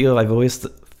 I feel I've always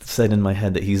said in my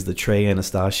head that he's the Trey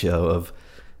Anastasio of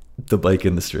the bike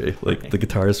industry, like the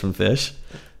guitarist from Fish.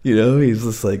 You know, he's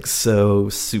just like so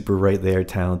super right there,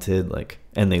 talented, like,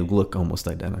 and they look almost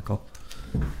identical.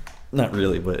 Not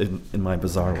really, but in my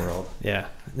bizarre world. Yeah.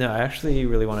 No, I actually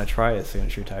really want to try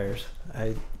Signature tires.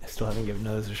 I still haven't given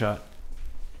those a shot.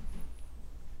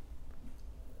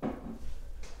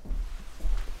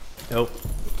 Nope.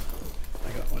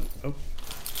 I got one. Oh.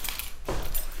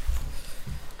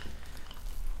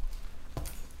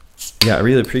 Yeah, I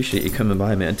really appreciate you coming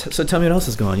by, man. So tell me what else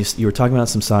is going on. You were talking about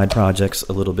some side projects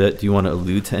a little bit. Do you want to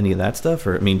allude to any of that stuff?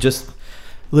 Or, I mean, just,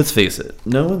 let's face it.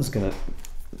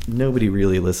 Nobody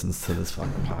really listens to this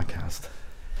fucking podcast.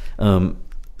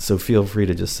 So feel free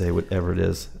to just say whatever it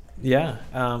is. Yeah.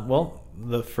 Well,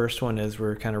 the first one is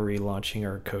we're kind of relaunching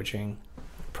our coaching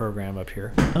program up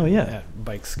here. Oh, yeah. At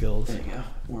Bike Skills. There you go.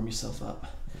 Warm yourself up.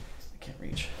 I can't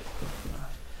reach.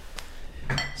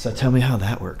 So tell me how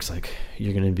that works. Like,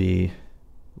 you're going to be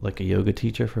like a yoga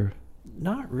teacher for...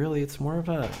 Not really. It's more of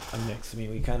a mix. I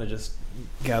mean, we kind of just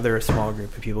gather a small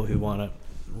group of people who want to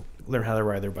learn how to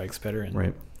ride their bikes better. And,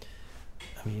 right.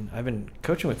 I mean, I've been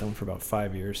coaching with them for about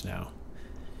 5 years now.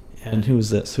 And who is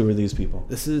this? Who are these people?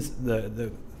 This is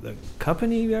the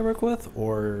company I work with,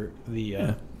 or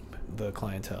the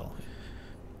clientele.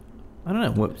 I don't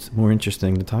know. What's more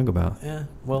interesting to talk about? Yeah,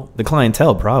 well... The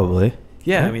clientele, probably.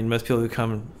 Yeah, right? I mean, most people who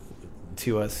come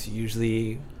to us,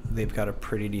 usually they've got a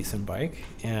pretty decent bike,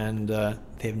 and they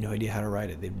have no idea how to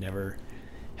ride it. They've never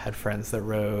had friends that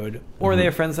rode, or they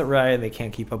have friends that ride, and they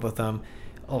can't keep up with them.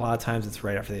 A lot of times it's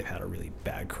right after they've had a really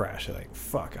bad crash. They're like,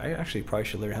 fuck, I actually probably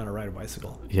should learn how to ride a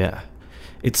bicycle. Yeah.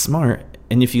 It's smart.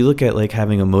 And if you look at like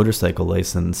having a motorcycle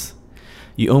license,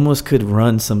 you almost could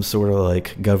run some sort of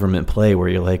like government play where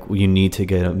you're like, well, you need to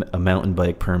get a mountain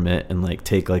bike permit and like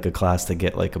take like a class to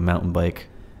get like a mountain bike.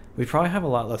 We'd probably have a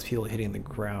lot less people hitting the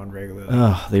ground regularly.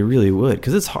 Oh, they really would.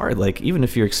 Because it's hard. Like, even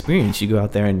if you're experienced, you go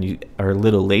out there and you are a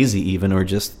little lazy even, or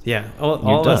just... Yeah.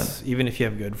 All of us, even if you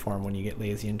have good form, when you get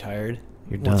lazy and tired,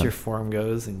 once your form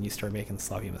goes and you start making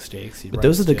sloppy mistakes... But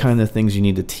those are the kind of things you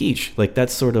need to teach. Like,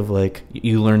 that's sort of like,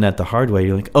 you learn that the hard way.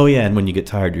 You're like, oh yeah, and when you get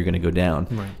tired, you're going to go down.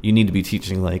 Right. You need to be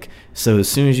teaching, like, so as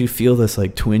soon as you feel this,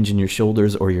 like, twinge in your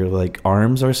shoulders or your, like,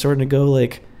 arms are starting to go,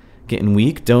 like, getting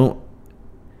weak, don't...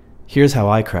 Here's how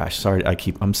I crash. Sorry,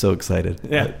 I'm so excited.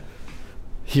 Yeah.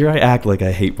 Here I act like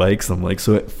I hate bikes. I'm like,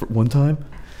 so for one time,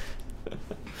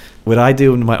 what I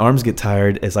do when my arms get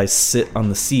tired is I sit on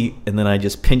the seat and then I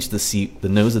just pinch the seat, the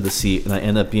nose of the seat, and I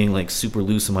end up being like super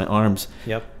loose in my arms.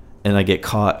 Yep. And I get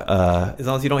caught. As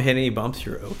long as you don't hit any bumps,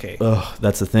 you're okay. Oh,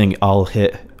 that's the thing. I'll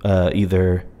hit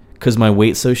either, because my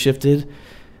weight's so shifted,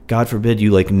 God forbid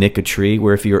you like nick a tree,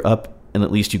 where if you're up and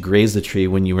at least you graze the tree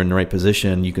when you were in the right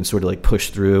position, you can sort of like push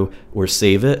through or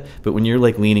save it. But when you're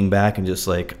like leaning back and just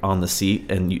like on the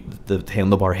seat and the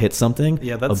handlebar hits something,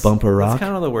 a bump or rock. That's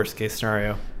kind of the worst case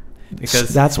scenario. Because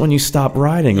that's when you stop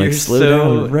riding, like slow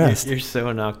down and rest. You're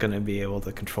so not going to be able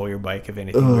to control your bike if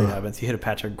anything weird happens. You hit a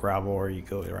patch of gravel or you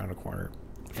go around a corner.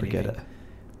 Forget it.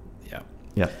 Yeah.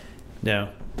 Yeah. No.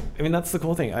 I mean, that's the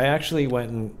cool thing. I actually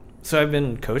went and... So I've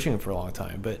been coaching for a long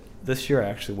time, but this year I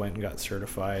actually went and got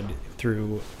certified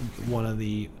through one of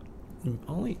the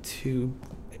only two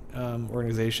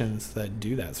organizations that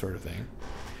do that sort of thing.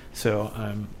 So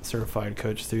I'm certified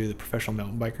coach through the Professional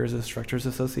Mountain Bikers Instructors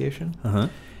Association. Uh-huh.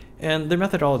 And their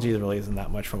methodology really isn't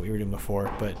that much from what we were doing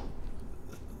before, but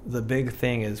the big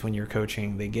thing is when you're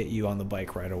coaching, they get you on the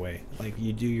bike right away. Like,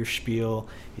 you do your spiel,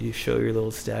 you show your little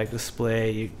static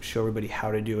display, you show everybody how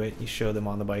to do it, you show them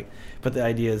on the bike. But the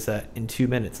idea is that in 2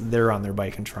 minutes, they're on their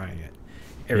bike and trying it.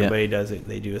 Everybody does it.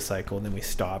 They do a cycle, and then we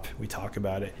stop. We talk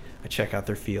about it. I check out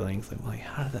their feelings. I'm like,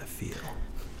 how did that feel?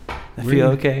 That feel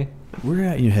okay? We're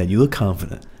at your head. You look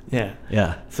confident. Yeah.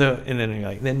 Yeah. So, and then you're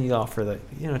like, then you offer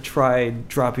the, try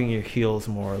dropping your heels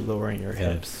more, lowering your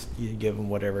hips. You give them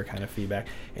whatever kind of feedback,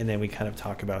 and then we kind of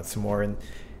talk about some more. And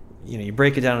you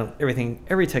break it down.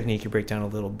 Every technique, you break down a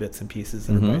little bits and pieces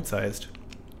that are bite-sized.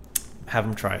 Have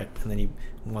them try it, and then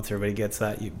once everybody gets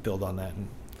that, you build on that, and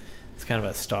it's kind of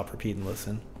a stop, repeat, and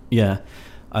listen. Yeah,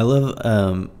 I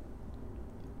love.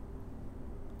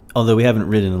 Although we haven't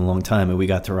ridden in a long time, and we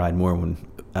got to ride more when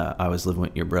I was living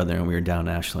with your brother and we were down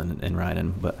Ashland and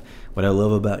riding. But what I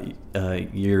love about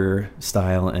your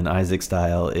style and Isaac's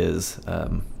style is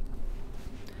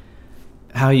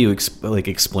how you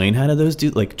explain how to those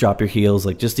do, like drop your heels,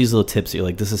 like just these little tips. You're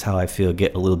like, this is how I feel.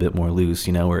 Get a little bit more loose,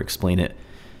 or explain it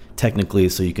technically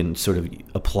so you can sort of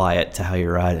apply it to how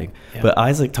you're riding. Yeah. But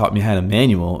Isaac taught me how to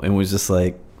manual and was just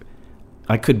like,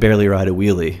 I could barely ride a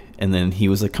wheelie. And then he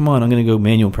was like, come on, I'm going to go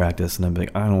manual practice. And I'd be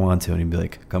like, I don't want to. And he'd be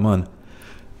like, come on.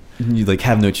 And you'd like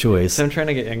have no choice. So I'm trying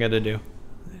to get Inga to do.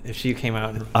 If she came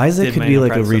out and Isaac did could be manual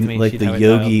like practice with me, like she'd the have it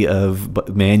yogi dialed.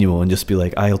 of manual and just be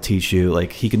like, I'll teach you.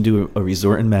 Like he can do a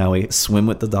resort in Maui, swim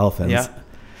with the dolphins. Yeah.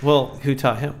 Well, who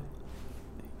taught him?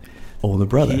 Older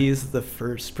brother. He's the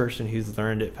first person who's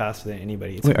learned it faster than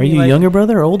anybody. It Wait, took are me, you like, younger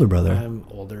brother or older brother? I'm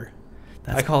older.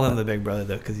 I call him the big brother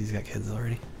though because he's got kids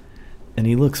already. And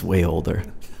he looks way older.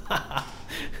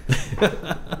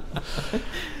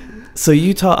 So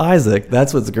you taught Isaac.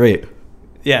 That's what's great.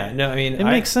 Yeah, no, I mean, It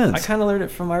makes sense. I kind of learned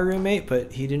it from my roommate,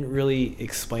 but he didn't really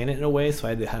explain it in a way, so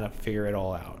I had to kind of figure it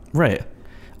all out. Right.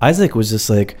 Isaac was just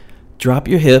like, drop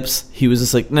your hips. He was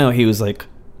just like, no, he was like,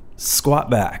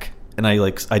 squat back. And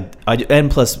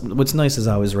and plus, what's nice is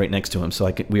I was right next to him,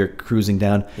 so we were cruising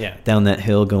down that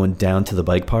hill, going down to the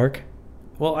bike park.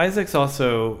 Well, Isaac's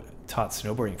also taught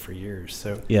snowboarding for years,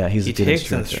 so yeah, he takes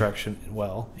instructor. instruction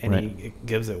well, and Right. he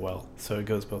gives it well, so it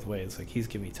goes both ways. Like he's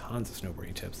giving me tons of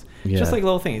snowboarding tips, Yeah. just like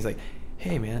little things. He's like,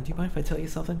 "Hey, man, do you mind if I tell you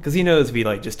something?" Because he knows if he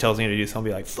like just tells me to do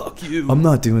something, be like, "Fuck you." I'm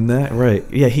not doing that. Right.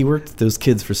 Yeah, he worked with those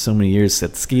kids for so many years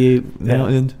at ski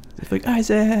mountain. It's like,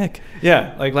 Isaac.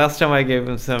 Yeah, like last time I gave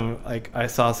him some, like I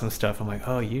saw some stuff. I'm like,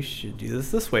 oh, you should do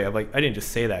this way. I'm like, I didn't just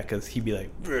say that because he'd be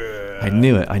like, "Bruh." I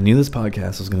knew it. I knew this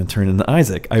podcast was going to turn into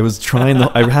Isaac. I was trying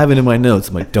to, I have it in my notes.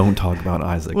 I'm like, don't talk about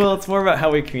Isaac. Well, it's more about how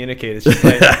we communicate. It's just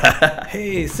like,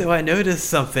 hey, so I noticed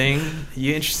something.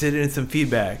 You interested in some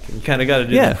feedback? And you kind of got to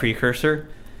do the precursor.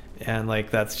 And like,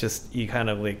 that's just, you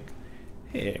kind of like,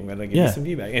 hey, I'm going to give you some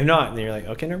feedback. If not, then you're like,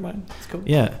 okay, never mind. It's cool.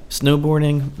 Yeah.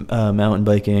 Snowboarding, mountain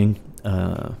biking,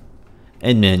 and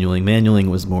manualing.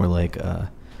 Manualing was more like...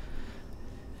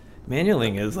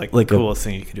 manualing is like the coolest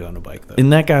thing you could do on a bike, though.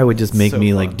 And that guy would just make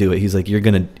me fun. like do it. He's like, you're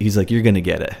gonna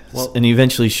get it. Well, and he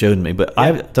eventually showed me. But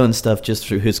I've done stuff just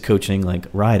through his coaching, like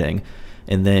riding,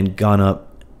 and then gone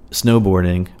up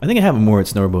snowboarding. I think I have more at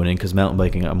snowboarding because mountain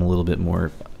biking, I'm a little bit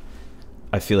more...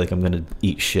 I feel like I'm going to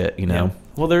eat shit, you know? Yeah.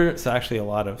 Well, there's actually a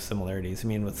lot of similarities. I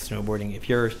mean, with snowboarding, if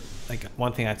you're like,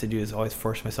 one thing I have to do is always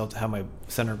force myself to have my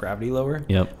center of gravity lower.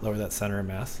 Yep. Lower that center of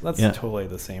mass. That's totally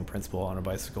the same principle on a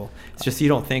bicycle. It's just you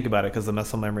don't think about it because the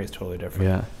muscle memory is totally different.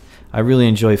 Yeah. I really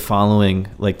enjoy following,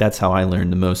 like, that's how I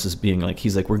learned the most, is being like,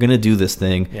 he's like, we're going to do this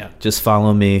thing. Yeah. Just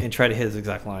follow me. And try to hit his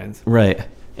exact lines. Right.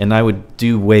 And I would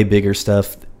do way bigger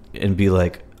stuff and be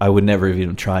like, I would never have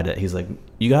even tried it. He's like,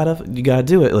 you gotta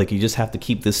do it. Like, you just have to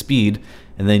keep the speed.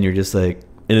 And then you're just like,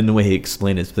 and in the way he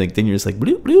explained it, it's like, then you're just like,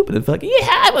 bloop, bloop. And it's like, yeah.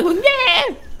 I'm like,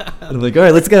 yeah. And I'm like, all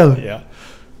right, let's go. Yeah.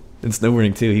 And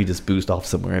snowboarding too, he just boost off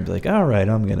somewhere and be like, all right,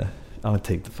 I'll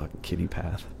take the fucking kiddie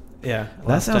path. Yeah.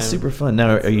 That sounds super fun.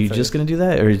 Now, are you just going to do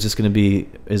that? Or is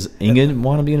Ingrid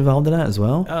want to be involved in that as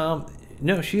well?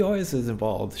 No, she always is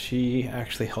involved. She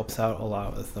actually helps out a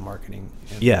lot with the marketing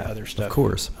and other stuff. Of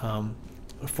course.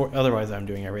 Otherwise, I'm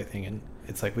doing everything, and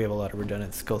it's like we have a lot of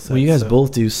redundant skill sets. Well, you guys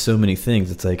both do so many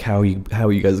things. It's like, how are you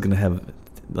guys going to have,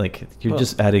 like, you're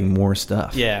just adding more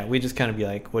stuff. Yeah, we just kind of be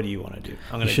like, what do you want to do?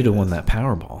 You should have won that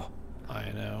Powerball.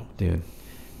 I know. Dude.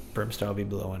 Brimstone will be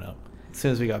blowing up. As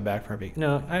soon as we got back from our vacation.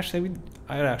 No, actually,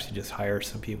 I would actually just hire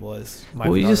some people as my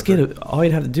Well, you just all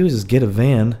you'd have to do is just get a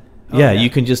van. Oh, yeah, you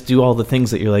can just do all the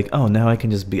things that you're like, oh, now I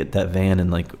can just be at that van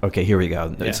and like, okay, here we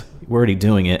go. We're already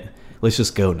doing it. Let's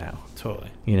just go now.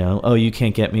 Totally. You know, oh, you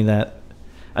can't get me that.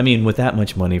 I mean, with that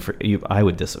much money for you, I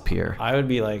would disappear. I would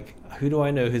be like, who do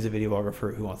I know who's a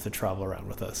videographer who wants to travel around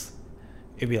with us?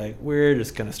 It'd be like, we're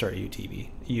just gonna start a YouTube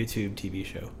TV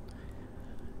show.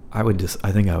 I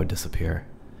think I would disappear.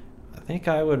 I think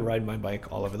I would ride my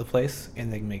bike all over the place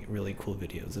and then make really cool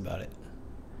videos about it.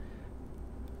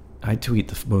 I'd tweet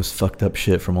the most fucked up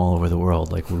shit from all over the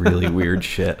world, like really weird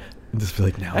shit. And just be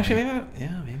like, no. Actually, maybe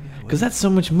I would. Because that's so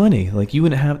much money. Like, you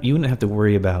wouldn't have to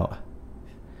worry about.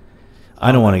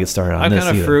 I don't want to get started on this. I'm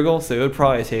kind of frugal, so it would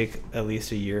probably take at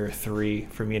least a year or 3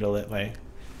 for me to let my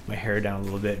hair down a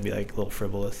little bit and be like a little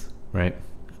frivolous. Right.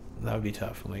 That would be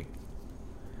tough. I'm like,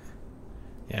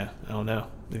 yeah, I don't know.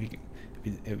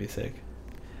 It'd be sick.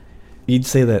 You'd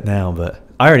say that now, but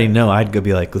I already know I'd go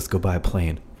be like, let's go buy a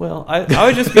plane. Well, I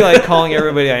would just be like calling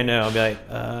everybody I know. I'd be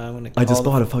like, I just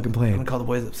bought a fucking plane. I'm going to call the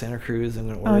boys up Santa Cruz. I'm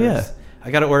going to order I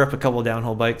got to order up a couple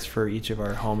downhill bikes for each of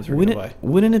our homes we're going to buy.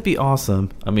 Wouldn't it be awesome?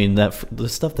 I mean, the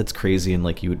stuff that's crazy and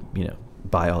like you would,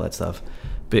 buy all that stuff.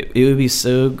 But it would be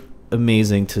so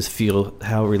amazing to feel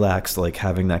how relaxed like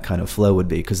having that kind of flow would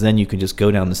be, because then you can just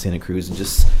go down to Santa Cruz and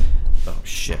just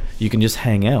you can just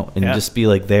hang out and just be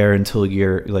like there until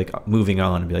you're like moving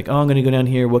on and be like, oh, I'm gonna go down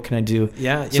here, what can I do?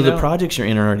 So the projects you're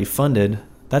in are already funded.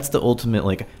 That's the ultimate,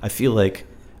 like, I feel like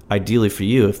ideally for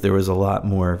you, if there was a lot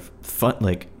more fun,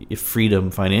 like if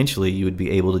freedom financially, you would be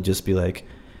able to just be like,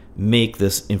 make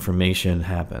this information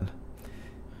happen.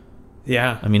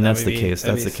 Yeah. I mean, that's the case.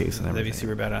 That's the case. That'd be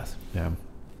super badass. Yeah.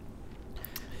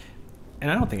 And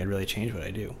I don't think I'd really change what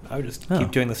I do. I would just No.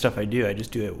 keep doing the stuff I do. I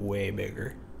just do it way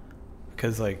bigger.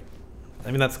 Because, like, I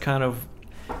mean, that's kind of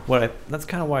why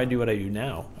I do what I do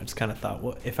now. I just kind of thought,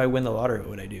 well, if I win the lottery, what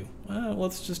would I do? Well,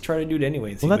 let's just try to do it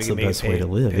anyway. Well, that's the best way to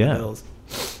live. Yeah. Bills.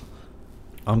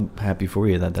 I'm happy for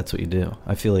you that that's what you do.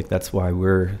 I feel like that's why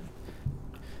we're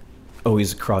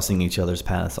always crossing each other's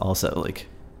paths also. Like,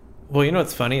 Well, you know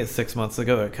what's funny is 6 months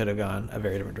ago, it could have gone a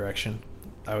very different direction.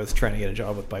 I was trying to get a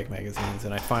job with bike magazines,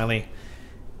 and I finally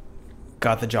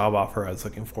got the job offer I was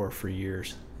looking for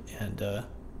years, and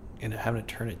having to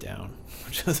turn it down,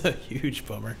 which is a huge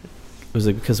bummer. was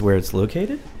it because where it's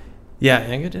located? Yeah,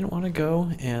 Anga didn't want to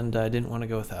go, and I didn't want to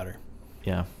go without her.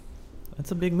 Yeah.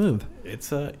 That's a big move. It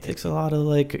takes a lot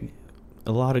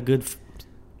of good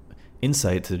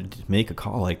insight to make a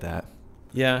call like that.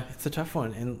 Yeah, it's a tough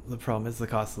one, and the problem is the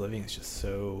cost of living is just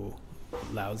so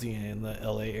lousy in the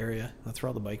LA area. That's where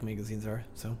all the bike magazines are,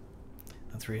 so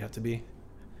that's where you have to be.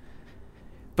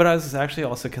 But I was actually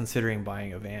also considering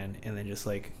buying a van and then just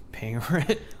like paying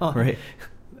rent on Right.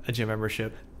 a gym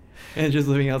membership and just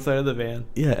living outside of the van.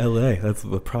 Yeah, LA. That's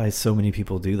probably so many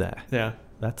people do that. Yeah.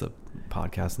 That's a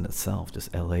podcast in itself,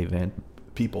 just LA van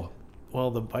people.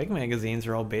 Well, the bike magazines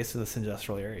are all based in this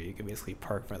industrial area. You can basically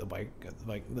park by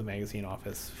the magazine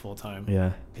office full time.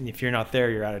 Yeah. And if you're not there,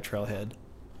 you're at a trailhead.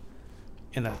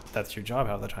 And that's your job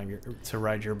half the time. You're to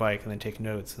ride your bike and then take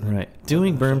notes. And Right.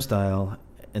 Doing berm style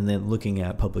and then looking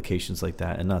at publications like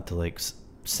that, and not to like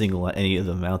single any of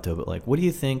them out though, but like, what do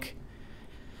you think?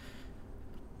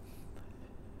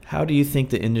 How do you think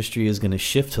the industry is going to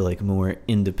shift to like more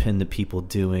independent people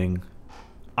doing?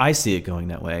 I see it going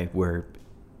that way, where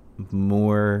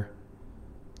more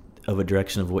of a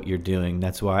direction of what you're doing.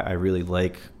 That's why I really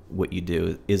like what you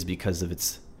do, is because of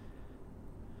it's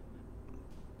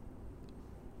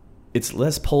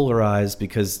less polarized,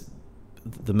 because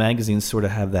the magazines sort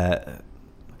of have that.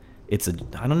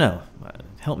 I don't know.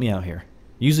 Help me out here.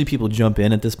 Usually people jump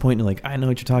in at this point and like, I know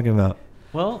what you're talking about.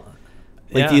 Well,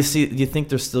 like, yeah. do you think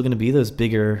there's still going to be those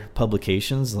bigger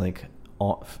publications? Like,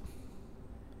 I'm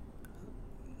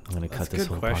going to cut this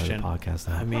whole part of the podcast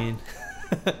out. I mean,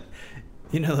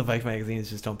 the bike magazines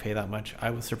just don't pay that much. I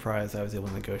was surprised I was able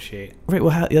to negotiate. Right.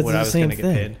 Well, that's what the I was same going to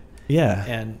thing. get paid. Yeah.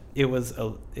 And it was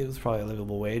probably a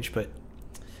livable wage, but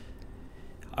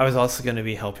I was also going to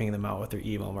be helping them out with their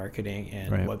email marketing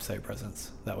and Right. website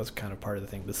presence. That was kind of part of the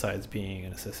thing. Besides being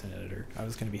an assistant editor, I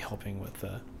was going to be helping with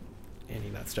any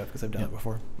of that stuff because I've done it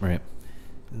before. Right.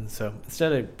 And so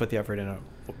instead, I put the effort in a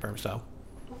berm style.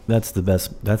 That's the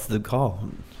best. That's the call.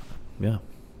 Yeah.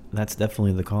 That's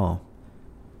definitely the call.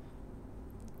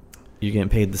 You're getting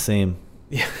paid the same.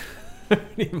 Yeah,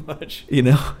 pretty much.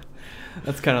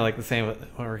 That's kind of like the same when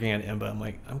working at IMBA. I'm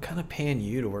like, I'm kind of paying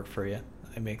you to work for you.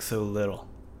 I make so little.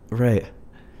 Right.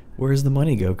 Where's the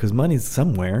money go? Because money's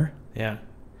somewhere. Yeah.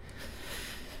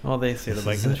 Well, they say the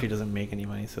bike industry doesn't make any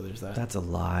money, so there's that. That's a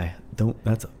lie.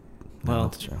 That's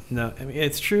true. No, I mean,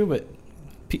 it's true, but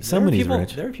somebody's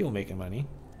rich. There are people making money.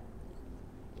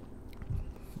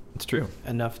 It's true.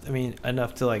 Enough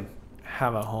to like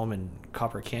have a home in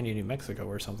Copper Canyon, New Mexico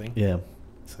or something. Yeah.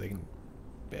 So they can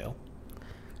bail.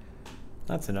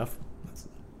 That's enough.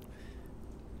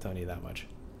 Don't need that much.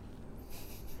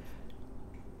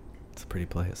 It's a pretty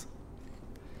place.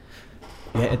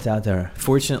 Yeah, it's out there.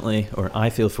 Fortunately, or I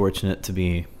feel fortunate to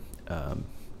be,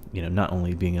 not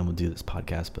only being able to do this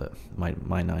podcast, but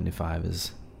my 9 to 5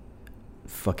 is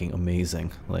fucking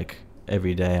amazing. Like,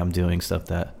 every day I'm doing stuff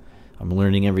that I'm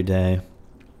learning every day.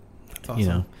 That's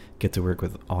awesome. Get to work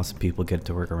with awesome people, get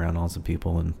to work around awesome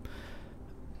people, and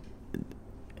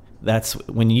that's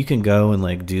when you can go and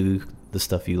like do the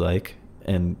stuff you like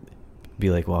and be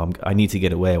like, well, I need to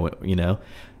get away.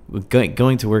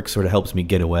 Going to work sort of helps me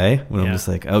get away when I'm just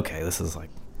like, okay, this is like,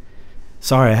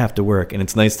 sorry, I have to work. And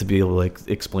it's nice to be able to like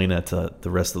explain that to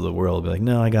the rest of the world. Be like,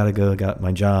 no, I gotta go. I got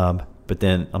my job. But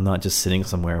then I'm not just sitting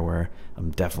somewhere where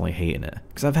I'm definitely hating it.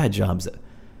 Because I've had jobs that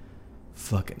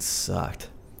fucking sucked.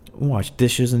 Wash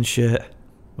dishes and shit.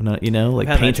 Like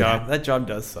painting. That job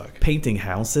does suck. Painting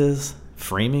houses,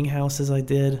 framing houses. I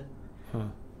did. Huh.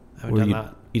 I haven't done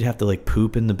that. You'd have to like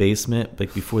poop in the basement,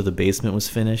 like before the basement was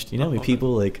finished.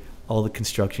 People like all the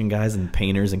construction guys and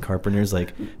painters and carpenters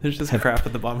like there's just crap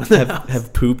at the bottom of the house.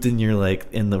 Have pooped in your like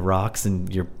in the rocks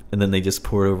and then they just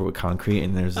pour it over with concrete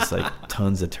and there's just like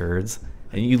tons of turds.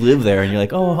 And you live there and you're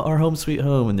like, oh, our home sweet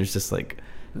home, and there's just like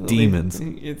demons.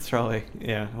 It's probably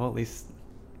well at least.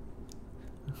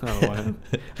 At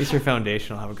least your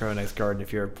foundation will have a nice garden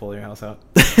if you ever pull your house out.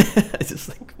 It's just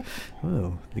like,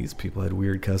 oh, these people had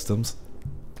weird customs.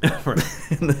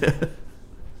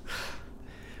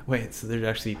 Wait, so there's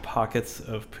actually pockets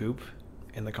of poop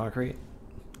in the concrete?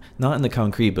 Not in the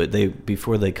concrete, but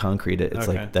before they concrete it, it's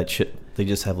Okay. like that shit. They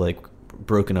just have like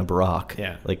broken up rock.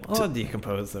 Yeah. Like Well, it'll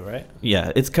decompose though, right?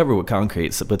 yeah, it's covered with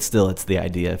concrete, so, but still, it's the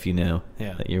idea. If you know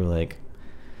Yeah. that you're like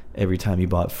every time you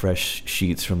bought fresh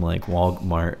sheets from like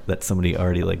Walmart that somebody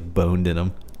already like boned in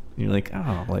them, you're like,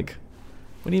 oh, like.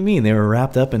 What do you mean? They were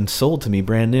wrapped up and sold to me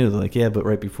brand new. They're like, yeah, but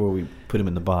right before we put them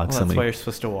in the box, Well, that's somebody... why you're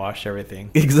supposed to wash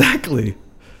everything. Exactly.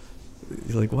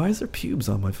 You're like, why is there pubes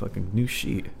on my fucking new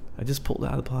sheet? I just pulled it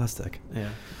out of the plastic. Yeah,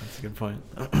 that's a good point.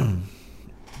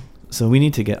 So I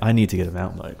need to get a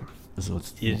mountain bike.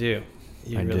 You do.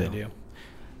 You I really do. do.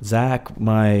 Zach,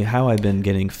 how I've been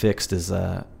getting fixed is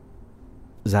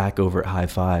Zach over at High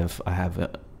Five. I have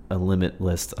a limit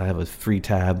list. I have a free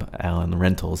tab on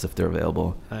rentals if they're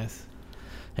available. Nice.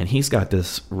 And he's got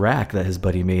this rack that his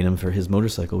buddy made him for his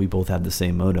motorcycle. We both have the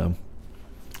same moto.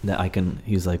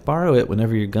 He's like, borrow it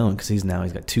whenever you're going, because he's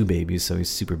got 2 babies, so he's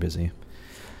super busy.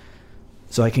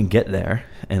 So I can get there,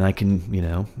 and I can,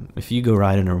 if you go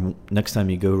riding, or next time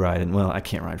you go riding, well, I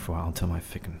can't ride for a while until my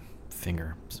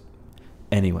finger.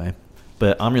 Anyway,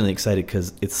 but I'm really excited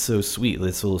because it's so sweet.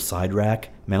 This little side rack,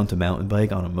 mount a mountain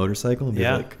bike on a motorcycle, and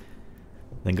Yeah.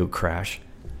 then go crash.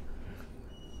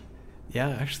 Yeah,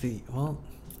 actually, well,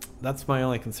 that's my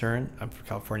only concern. I'm from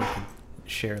California. You can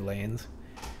share lanes.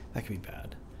 That could be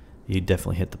bad. You'd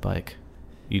definitely hit the bike.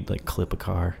 You'd like clip a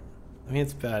car. I mean,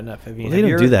 it's bad enough. I mean, Well, they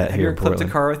don't do that have here you in ever clipped a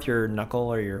Portland. car with your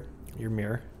knuckle or your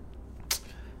mirror?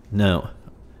 No,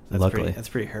 luckily. That's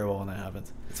pretty horrible when that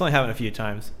happens. It's only happened a few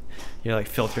times. You're like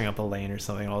filtering up a lane or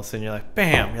something. All of a sudden, you're like,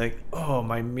 bam! You're like, oh,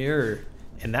 my mirror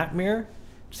and that mirror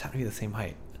just happen to be the same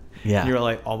height. Yeah. And you're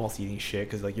like almost eating shit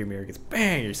because like your mirror gets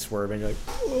bang. You're swerving. You're like,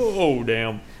 oh,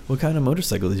 damn. What kind of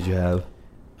motorcycle did you have?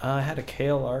 I had a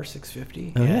KLR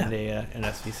 650 Oh, and yeah. an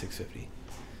SV 650.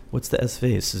 What's the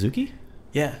SV? Suzuki?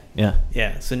 Yeah. Yeah.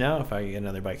 Yeah. So now if I get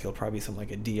another bike, it'll probably be something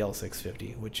like a DL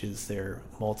 650, which is their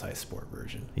multi-sport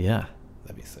version. Yeah.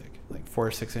 That'd be sick. Like 4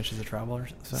 or 6 inches of travel or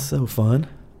so. So fun.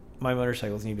 My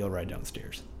motorcycles need to be able to ride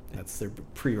downstairs. That's their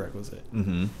prerequisite.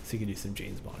 Mm-hmm. So you can do some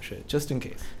James Bond shit, just in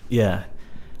case. Yeah.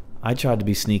 I tried to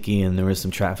be sneaky, and there was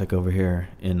some traffic over here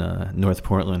in North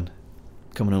Portland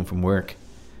coming home from work.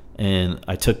 And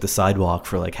I took the sidewalk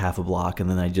for like half a block, and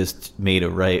then I just made a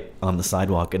right on the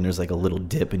sidewalk, and there's like a little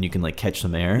dip, and you can like catch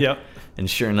some air. Yep. And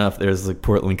sure enough, there's like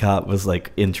Portland cop was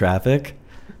like in traffic,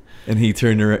 and he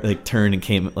turned and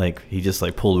came, like he just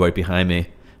like pulled right behind me,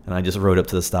 and I just rode up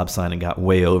to the stop sign and got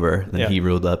way over. Then Yeah. he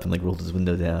rolled up and like rolled his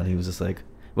window down. He was just like,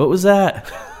 "What was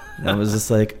that?" And I was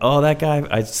just like, "Oh, that guy."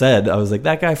 I was like,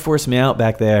 "That guy forced me out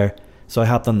back there," so I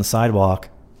hopped on the sidewalk.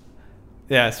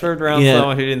 Yeah, I swerved around Yeah.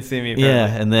 someone who didn't see me. Yeah,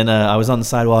 Apparently. and then I was on the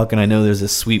sidewalk, and I know there's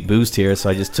this sweet boost here, so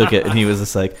I just took it, and he was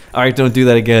just like, "All right, don't do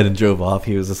that again," and drove off.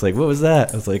 He was just like, "What was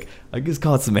that?" I was like, "I just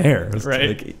caught some air." I was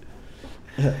Right.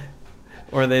 like,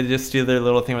 Or they just do their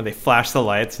little thing where they flash the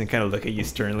lights and kind of look at you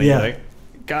sternly. Yeah. Like,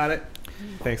 got it.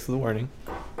 Thanks for the warning.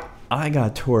 I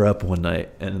got tore up one night,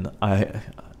 and I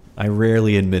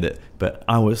rarely admit it, but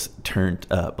I was turned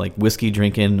up. Like whiskey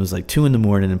drinking. It was like 2 a.m.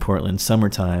 in Portland,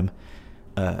 summertime.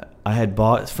 I had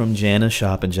bought from Jana's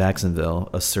shop in Jacksonville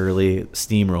a Surly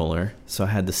steamroller. So I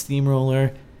had the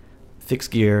steamroller,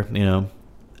 fixed gear,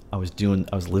 I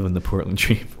was living the Portland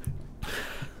dream.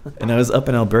 And I was up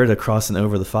in Alberta crossing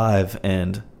over the 5,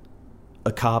 and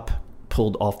a cop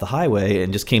pulled off the highway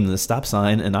and just came to the stop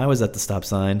sign, and I was at the stop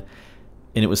sign,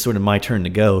 and it was sort of my turn to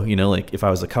go, like if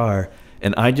I was a car.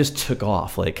 And I just took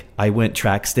off. Like, I went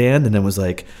track stand and then was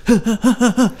like,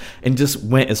 and just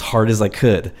went as hard as I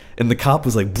could. And the cop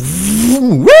was like,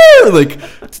 woo! Like,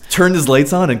 turned his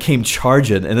lights on and came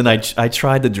charging. And then I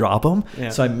tried to drop him. Yeah.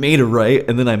 So I made a right,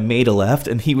 and then I made a left.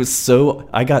 And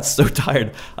I got so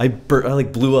tired. I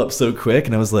like blew up so quick.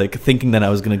 And I was like thinking that I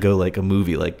was going to go like a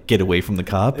movie, like get away from the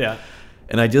cop. Yeah.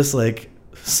 And I just like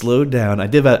slowed down.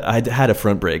 I had a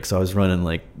front brake, so I was running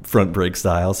like front brake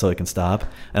style so I can stop.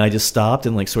 And I just stopped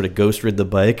and like sort of ghost rid the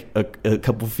bike a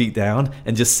couple feet down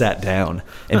and just sat down.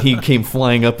 And he came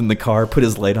flying up in the car, put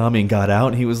his light on me, and got out.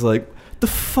 And he was like, "The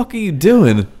fuck are you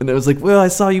doing?" And I was like, "Well, I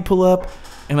saw you pull up,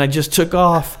 and I just took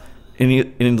off."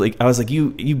 And like I was like,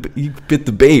 you bit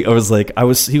the bait. He was like,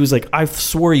 "I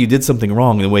swore you did something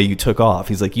wrong in the way you took off."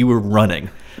 He's like, "You were running."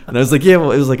 And I was like, "Yeah,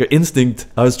 well, it was like an instinct.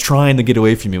 I was trying to get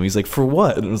away from you." He's like, "For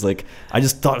what?" And I was like, "I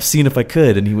just thought, seeing if I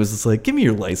could." And he was just like, "Give me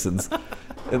your license."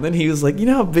 And then he was like, "You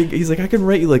know how big?" He's like, "I can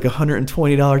write you like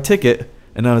 $120 ticket."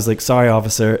 And I was like, "Sorry,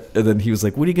 officer." And then he was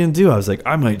like, "What are you gonna do?" I was like,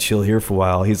 "I might chill here for a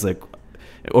while." He's like,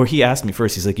 or he asked me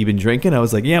first. He's like, "You been drinking?" I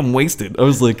was like, "Yeah, I'm wasted." I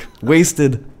was like,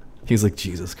 wasted. He's like,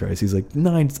 Jesus Christ. He's like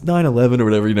 9/11 or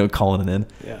whatever, you know, calling it in.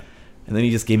 Yeah. And then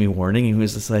he just gave me warning. And he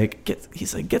was just like,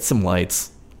 get some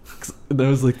lights. And I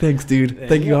was like, thanks, dude.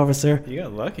 Thank you, officer. You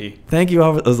got lucky. Thank you,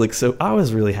 officer. I was like, so I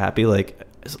was really happy. Like,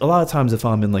 a lot of times if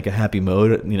I'm in like a happy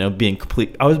mode, you know,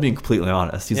 I was being completely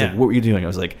honest. He's like, what were you doing? I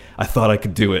was like, I thought I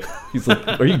could do it. He's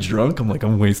like, are you drunk? I'm like,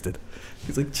 I'm wasted.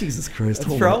 He's like, Jesus Christ.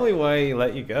 That's probably why he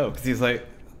let you go. Because he's like,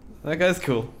 that guy's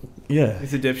cool. Yeah.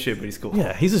 He's a dipshit, but he's cool.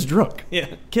 Yeah, he's just drunk.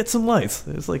 Yeah. Get some lights.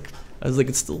 I was like,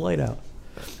 it's still light out.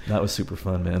 That was super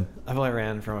fun, man. I've only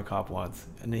ran from a cop once,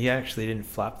 and he actually didn't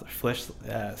flap the flash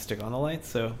stick on the lights.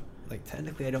 So, like,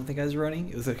 technically, I don't think I was running.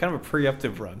 It was a kind of a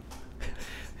preemptive run.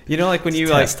 You know, like when you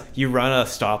run a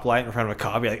stoplight in front of a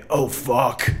cop, you're like, oh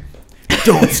fuck,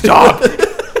 don't stop.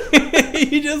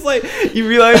 you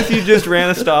realize you just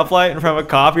ran a stoplight in front of a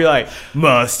cop. You're like,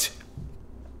 must.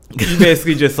 You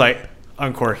basically just like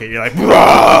uncork it. You're like,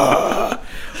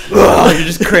 you're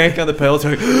just cranking on the pedals,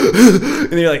 and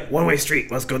you're like, one-way street,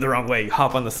 must go the wrong way. You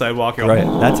hop on the sidewalk. You're right.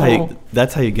 Like,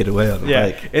 that's how you get away on the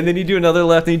bike. And then you do another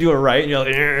left, and you do a right, and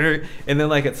you're like, and then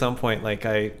like at some point, like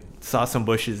I saw some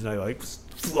bushes, and I like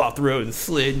flew off the road and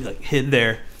slid and like hid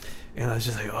there, and I was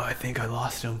just like, oh, I think I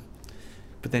lost him.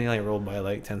 But then he like rolled by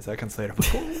like 10 seconds later. I'm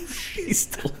like, oh shit, he's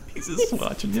just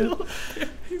watching you.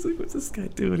 He's like, what's this guy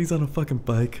doing? He's on a fucking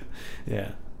bike.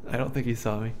 Yeah, I don't think he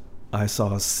saw me. I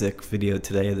saw a sick video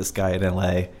today of this guy in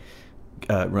LA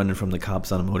running from the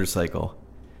cops on a motorcycle,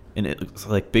 and it was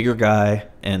like bigger guy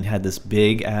and had this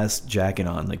big ass jacket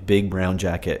on, like big brown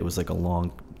jacket. It was like a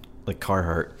long, like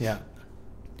Carhartt. Yeah.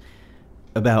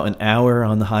 About an hour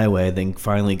on the highway, then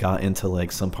finally got into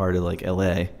like some part of like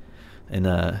LA, and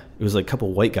it was like a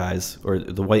couple white guys, or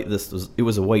it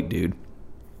was a white dude,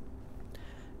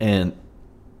 and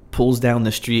pulls down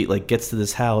the street, like gets to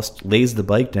this house, lays the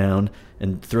bike down,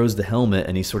 and throws the helmet,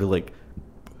 and he sort of like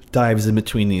dives in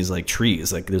between these like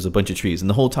trees, like there's a bunch of trees, and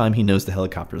the whole time he knows the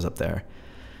helicopter's up there,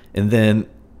 and then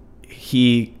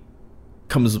he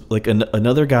comes like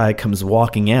another guy comes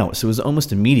walking out, so it was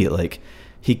almost immediate, like.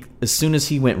 As soon as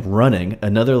he went running,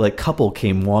 another like couple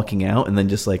came walking out and then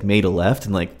just like made a left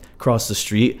and like crossed the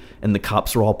street, and the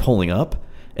cops were all pulling up,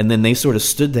 and then they sort of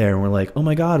stood there and were like, oh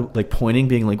my God, like pointing,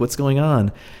 being like, what's going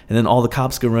on? And then all the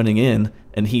cops go running in,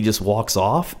 and he just walks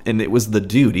off, and it was the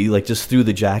dude. He like just threw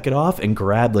the jacket off and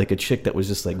grabbed like a chick that was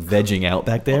just like vegging out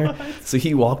back there. What? So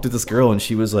he walked with this girl, and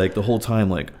she was like the whole time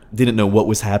like didn't know what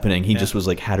was happening. He just was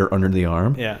like had her under the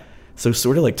arm. Yeah. So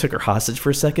sort of like took her hostage for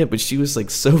a second, but she was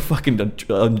like so fucking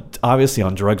obviously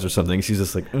on drugs or something. She's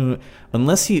just like,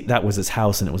 unless that was his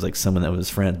house and it was like someone that was his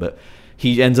friend, but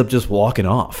he ends up just walking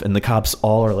off, and the cops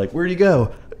all are like, where'd he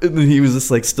go? And then he was just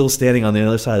like still standing on the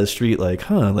other side of the street, like,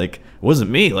 like it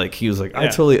wasn't me. Like he was like, I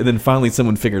totally. And then finally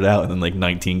someone figured it out, and then like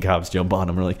 19 cops jump on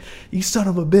him. We're like, you son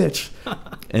of a bitch.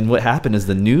 And what happened is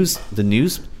the news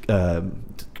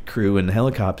crew and the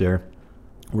helicopter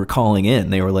were calling in.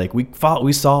 They were like, we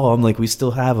saw him, like we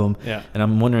still have him. Yeah. And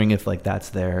I'm wondering if like that's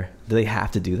do they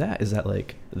have to do that? Is that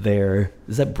like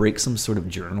does that break some sort of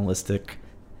journalistic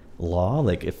law?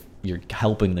 Like if you're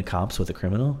helping the cops with a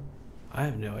criminal? I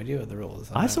have no idea what the rule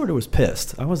is. I sort of was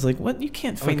pissed. I was like, what? You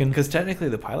can't fucking... because technically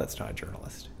the pilot's not a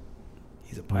journalist.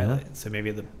 He's a pilot. Yeah. So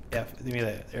maybe the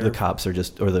cops are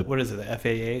just, or the... What is it, the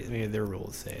FAA? Maybe their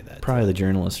rules say that. Probably the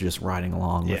journalists are just riding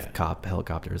along with cop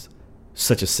helicopters.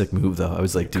 Such a sick move, though. I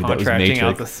was like, dude, that was Matrix. Contracting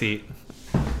out the seat.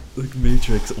 Like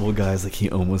Matrix, old guys, like he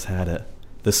almost had it.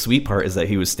 The sweet part is that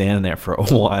he was standing there for a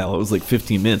while. It was like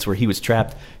 15 minutes where he was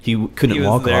trapped. He couldn't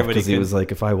walk off because he was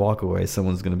like, if I walk away,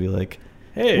 someone's going to be like,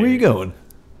 hey, where are you going?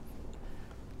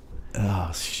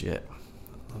 Oh, shit.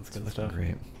 That's good stuff.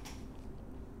 Great.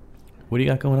 What do you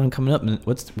got going on coming up?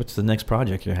 What's the next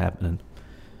project you're happening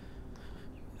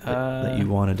that you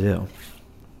want to do?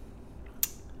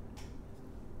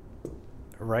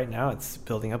 Right now, it's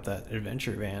building up that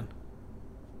adventure van.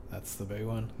 That's the big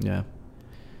one. Yeah.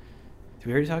 Did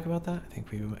we already talk about that? I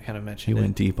think we kind of mentioned it. You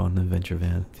went deep on the adventure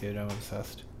van. Dude, I'm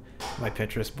obsessed. My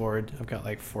Pinterest board, I've got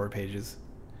like 4 pages.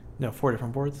 No, 4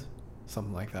 different boards.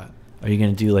 Something like that. Are you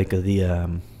going to do like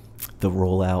the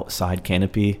roll-out side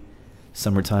canopy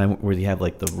summertime where you have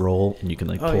like the roll and you can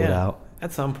like pull it out?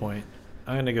 At some point.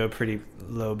 I'm going to go pretty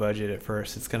low budget at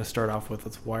first. It's going to start off with,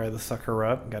 let's wire the sucker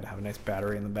up. Got to have a nice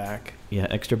battery in the back. Yeah,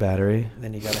 extra battery. And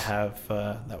then you got to have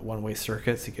that one-way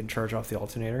circuit so you can charge off the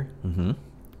alternator. Mm-hmm.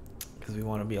 Because we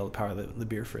want to be able to power the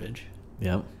beer fridge.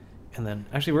 Yep. And then,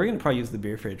 actually, we're going to probably use the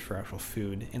beer fridge for actual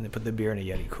food and then put the beer in a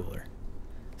Yeti cooler.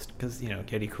 Because,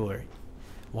 Yeti cooler,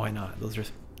 why not? Those are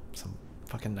some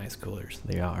fucking nice coolers.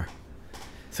 They are.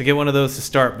 So get one of those to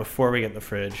start before we get the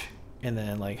fridge. And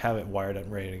then, like, have it wired up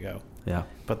and ready to go. Yeah.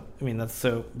 But I mean, that's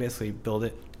so basically build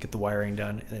it, get the wiring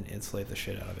done, and then insulate the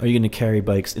shit out of it. Are you going to carry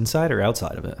bikes inside or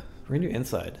outside of it? We're gonna do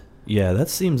inside. Yeah, that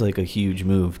seems like a huge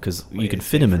move because you can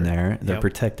fit them in there. They're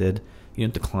protected. You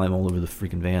don't have to climb all over the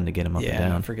freaking van to get them up and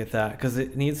down. Yeah, forget that, because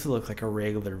it needs to look like a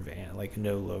regular van, like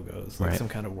no logos, like some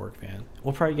kind of work van.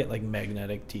 We'll probably get like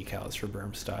magnetic decals for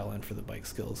berm style and for the bike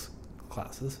skills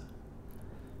classes.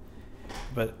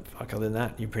 But fuck, other than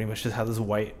that, you pretty much just have this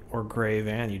white or gray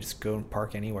van. You just go and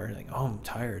park anywhere. You're like, oh, I'm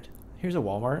tired. Here's a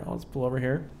Walmart. I'll just pull over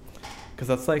here. Because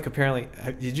that's like, apparently,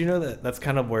 did you know that that's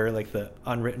kind of where like the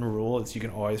unwritten rule is you can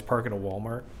always park at a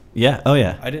Walmart? Yeah. Oh,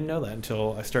 yeah. I didn't know that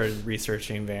until I started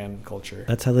researching van culture.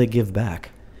 That's how they give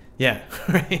back. Yeah,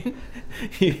 right?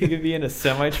 You could be in a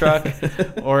semi-truck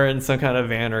or in some kind of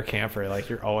van or camper. Like,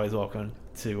 you're always welcome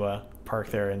to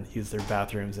park there and use their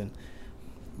bathrooms and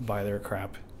buy their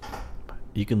crap.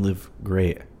 You can live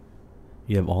great.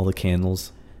 You have all the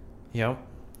candles. Yep.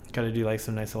 Got to do like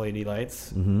some nice LED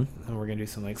lights. Mm-hmm. And we're going to do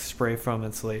some like spray foam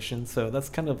insulation. So that's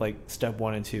kind of like step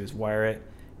 1 and 2 is wire it,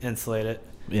 insulate it.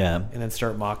 Yeah. And then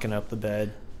start mocking up the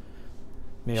bed.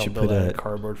 Maybe I'll Should build put out a a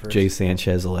cardboard first. Jay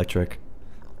Sanchez electric.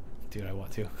 Dude, I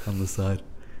want to. On the side.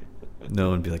 No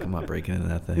one would be like, I'm not breaking into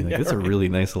that thing. Like, Yeah, that's right. a really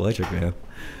nice electric, man.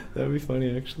 That would be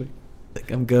funny, actually.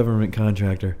 Like, I'm government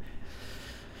contractor.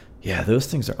 Yeah, those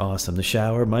things are awesome. The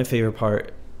shower, my favorite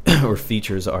part or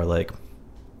features are like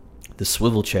the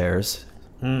swivel chairs.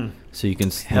 So you can,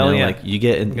 Hell yeah. like you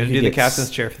get, I'm going to do the captain's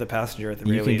chair for the passenger at the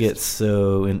very you least. can get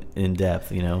so in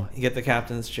depth, you know. You get the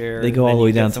captain's chair. They go all the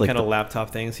way down to some like kind of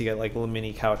laptop thing. So you got like a little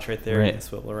mini couch right there. Right. And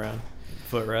swivel around.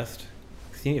 Footrest.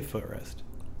 Because you need a footrest.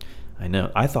 I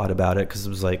know. I thought about it because it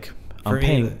was like For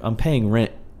I'm paying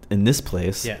rent in this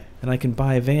place. Yeah. And I can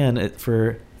buy a van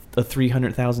for a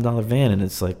 $300,000 van, and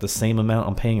it's like the same amount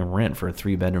I'm paying in rent for a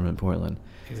 3-bedroom in Portland.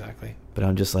 Exactly. But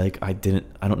I'm just like, I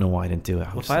don't know why I didn't do it.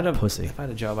 I was If I had a pussy. If I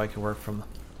had a job I could work from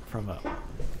a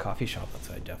coffee shop, that's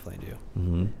what I definitely do.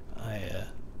 Mm-hmm.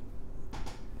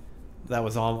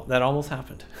 That almost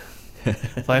happened.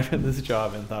 So I had this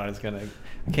job and thought I was gonna.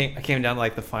 I came down to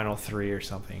like the final 3 or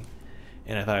something,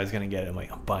 and I thought I was gonna get it. I'm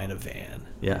like, I'm buying a van.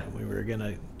 Yeah. And we were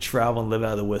gonna travel and live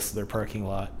out of the Whistler parking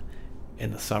lot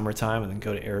in the summertime, and then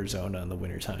go to Arizona in the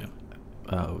wintertime.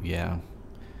 Oh yeah,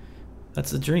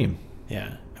 that's the dream.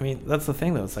 Yeah, I mean that's the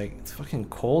thing though. It's like it's fucking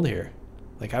cold here.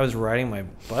 Like I was riding my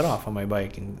butt off on my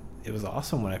bike, and it was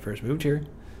awesome when I first moved here.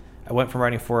 I went from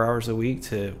riding 4 hours a week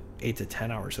to 8 to 10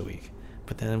 hours a week.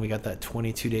 But then we got that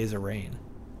 22 days of rain.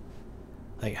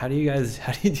 Like, how do you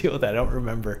deal with that? I don't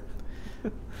remember.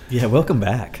 Yeah, welcome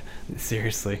back.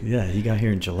 Seriously. Yeah, you got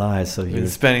here in July, so We've you're been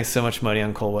spending so much money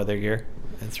on cold weather gear.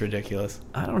 It's ridiculous.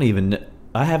 I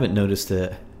haven't noticed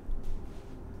it.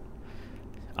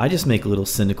 I just make a little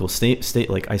cynical state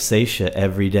like I say shit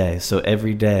every day. So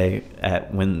every day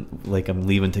when like I'm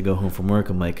leaving to go home from work,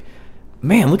 I'm like,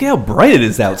 man, look at how bright it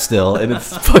is out still. And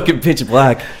it's fucking pitch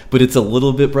black, but it's a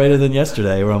little bit brighter than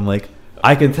yesterday, where I'm like,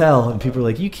 I can tell. And people are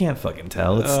like, you can't fucking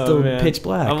tell. It's still pitch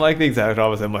black. I'm like the exact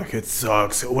opposite. I'm like, it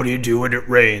sucks. What do you do when it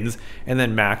rains? And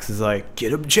then Max is like,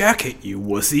 get a jacket, you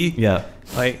wussy. Yeah.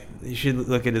 Like, you should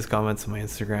look at his comments on my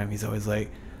Instagram. He's always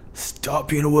like, stop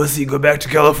being a wussy. Go back to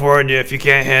California if you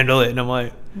can't handle it. And I'm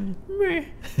like, meh.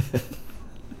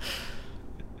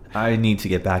 I need to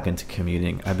get back into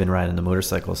commuting. I've been riding the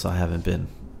motorcycle, so I have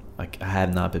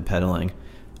not been pedaling.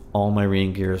 All my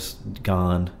rain gear's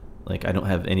gone. Like, I don't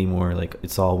have any more. Like,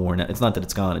 it's all worn out. It's not that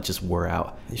it's gone. It just wore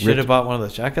out. You should have bought one of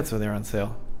those jackets when they were on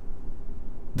sale.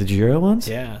 The Giro ones?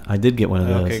 Yeah. I did get one of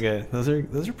those. Okay, good.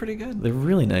 Those are pretty good. They're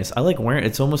really nice. I like wearing it.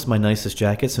 It's almost my nicest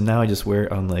jacket, so now I just wear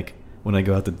it on, like, when I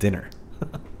go out to dinner.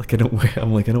 Like, I don't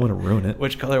want to ruin it.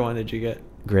 Which color one did you get?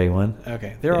 Gray one.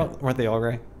 Okay. Weren't they all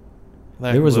gray?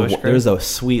 Like there was gray? a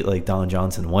sweet, like, Don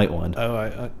Johnson white one. Oh,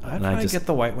 I'd probably get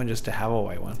the white one just to have a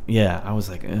white one. Yeah, I was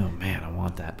like, oh man, I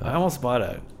want that. But I almost bought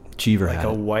a Cheever like had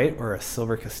a it. white or a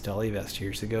silver Castelli vest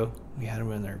years ago. We had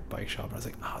them in their bike shop, and I was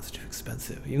like, oh, it's too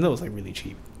expensive, even though it was like really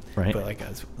cheap. Right. But like I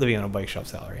was living on a bike shop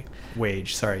salary,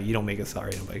 wage. Sorry, you don't make a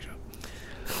salary in a bike shop.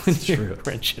 It's true.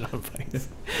 Wrenching on bikes.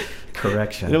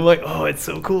 Correction. And I'm like, oh, it's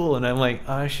so cool, and I'm like,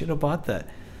 oh, I should have bought that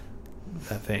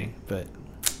thing, but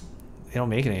they don't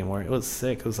make it anymore. It was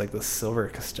sick. It was like the silver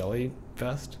Castelli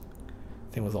vest.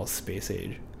 Thing was all space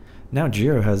age. Now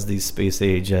Giro has these space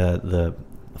age, the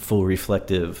full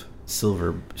reflective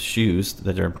silver shoes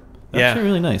that are actually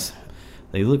really nice.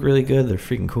 They look really good. They're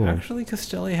freaking cool. Actually,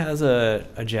 Castelli has a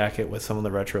jacket with some of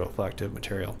the retro reflective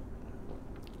material.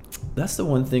 That's the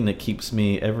one thing that keeps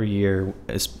me every year.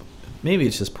 Maybe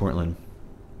it's just Portland.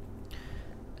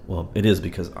 Well, it is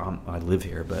because I live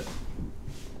here, but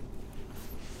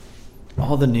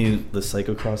all the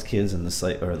cyclocross kids and the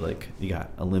site, or like you got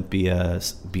Olympia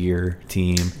beer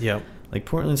team. Yep. Like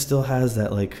Portland still has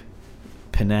that like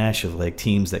panache of like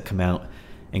teams that come out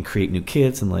and create new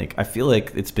kits, and like I feel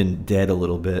like it's been dead a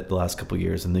little bit the last couple of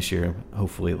years, and this year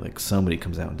hopefully like somebody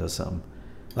comes out and does something.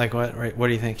 Like what? Right? What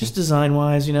do you think? Just design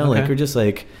wise, you know, Okay. like we're just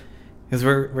like, because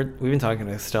we've been talking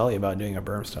to Stelly about doing a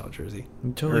berm style jersey.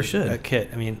 you totally Or should. a kit.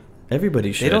 I mean,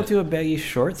 Everybody should. they don't do a baggy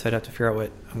shorts. I'd have to figure out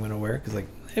what I'm going to wear, because like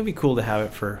it'd be cool to have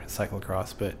it for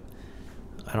cyclocross, but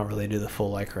I don't really do the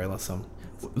full lycra unless I'm.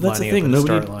 That's the lining up thing. at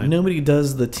start line. Nobody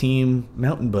does the team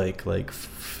mountain bike like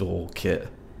full kit.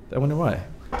 I wonder why.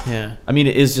 Yeah. I mean,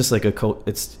 it is just like a cult.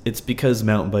 It's because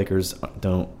mountain bikers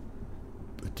don't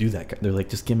do that. They're like,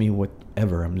 just give me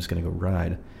whatever. I'm just gonna go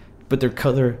ride. But they're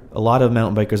color. A lot of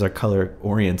mountain bikers are color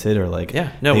oriented, or like,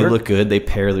 Yeah, no, they we're- look good. They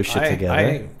pair their shit together.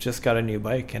 I just got a new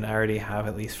bike, and I already have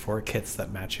at least 4 kits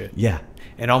that match it. Yeah.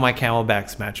 And all my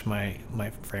camelbacks match my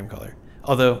frame color.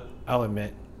 Although I'll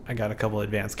admit, I got a couple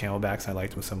advanced camelbacks. I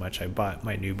liked them so much, I bought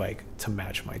my new bike to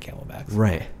match my camelbacks.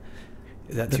 Right.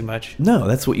 Is that too much? No,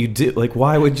 that's what you do. Like,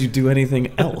 why would you do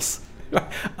anything else?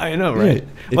 I know, right?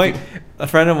 Yeah. Like a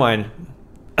friend of mine,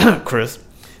 Chris.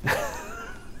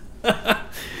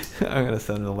 I'm gonna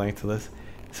send him the link to this.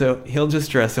 So he'll just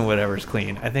dress in whatever's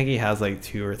clean. I think he has like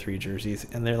 2 or 3 jerseys,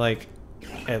 and they're like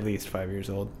at least 5 years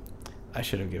old. I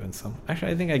should have given some.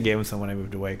 Actually, I think I gave him some when I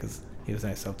moved away, because he was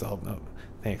nice enough to help me out.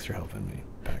 Thanks for helping me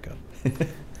pack up.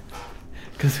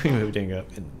 Because we moved in up,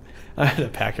 and I had to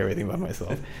pack everything by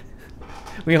myself.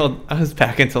 I was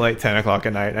packing till like 10 o'clock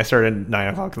at night, and I started at 9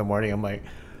 o'clock in the morning. I'm like,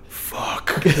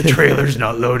 fuck, the trailer's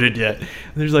not loaded yet. And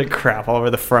there's like crap all over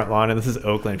the front lawn, and this is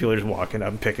Oakland. People are just walking up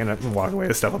and picking up and walking away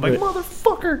with stuff. I'm like,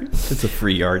 motherfucker. It's a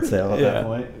free yard sale at that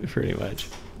point. Yeah, pretty much.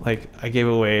 Like, I gave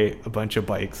away a bunch of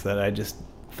bikes that I just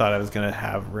thought I was going to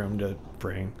have room to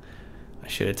bring. I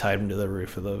should have tied them to the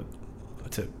roof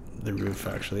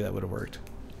actually. That would have worked.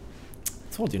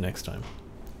 That's what I'll do next time.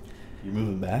 You're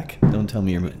moving back? Don't tell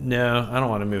me you're moving. No, I don't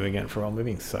want to move again for a while.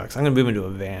 Moving sucks. I'm going to move into a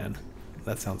van.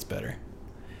 That sounds better.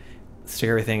 Stick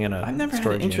everything in a I've never had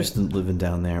storage interest unit. in living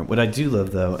down there. What I do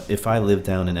love, though, if I lived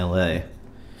down in LA,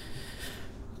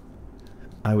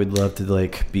 I would love to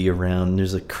like be around.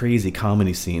 There's a crazy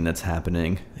comedy scene that's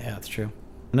happening, Yeah, that's true.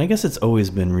 and I guess it's always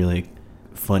been really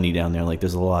funny down there. Like,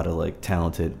 there's a lot of like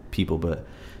talented people, but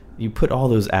you put all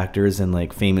those actors and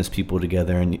like famous people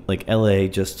together, and like LA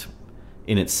just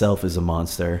in itself is a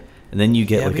monster. And then you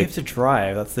get Yeah, like but you have to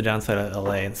drive. That's the downside of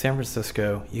LA. In San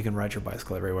Francisco, you can ride your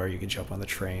bicycle everywhere. You can jump on the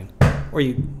train, or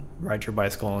you ride your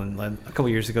bicycle. And a couple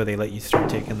years ago, they let you start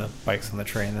taking the bikes on the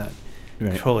train. That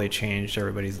Right. totally changed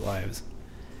everybody's lives.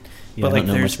 Yeah, I don't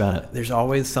know there's much about it. There's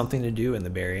always something to do in the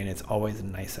Bay Area, and it's always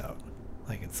nice out.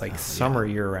 Like, it's like summer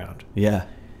year round. Yeah,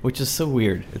 which is so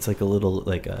weird. It's like a little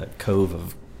like a cove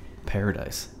of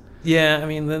paradise. Yeah, I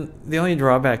mean, the only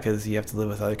drawback is you have to live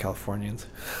with other Californians.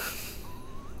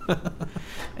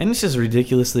 And it's just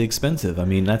ridiculously expensive. I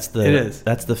mean, It is.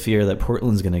 that's the fear that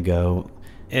Portland's going to go.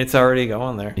 And it's already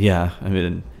going there. Yeah, I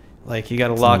mean, Like, you got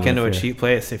to It's lock not into a fair. cheap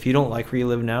place. If you don't like where you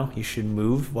live now, you should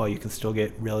move while you can still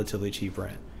get relatively cheap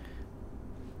rent.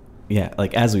 yeah,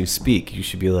 like as we speak, you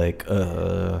should be like,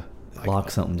 lock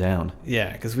something down.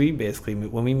 Yeah, because we basically,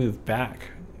 when we moved back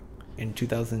in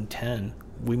 2010,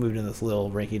 we moved in this little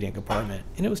rinky-dink apartment,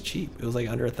 and it was cheap. It was like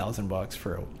under $1,000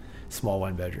 for a small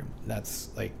 1-bedroom. That's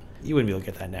like, you wouldn't be able to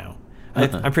get that now.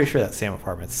 I'm pretty sure that same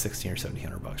apartment's $1,600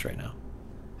 or $1,700 right now.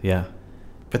 Yeah.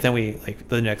 But then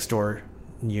the next door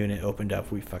unit opened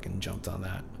up. We fucking jumped on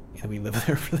that, and we lived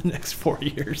there for the next 4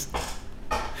 years.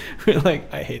 We're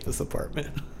like, I hate this apartment,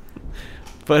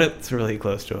 but it's really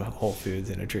close to a Whole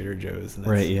Foods and a Trader Joe's. And that's,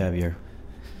 Right,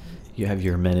 you have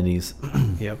your amenities.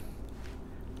 Yep.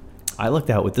 I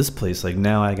lucked out with this place. Like,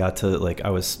 now I got to, like,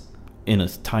 I was in a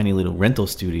tiny little rental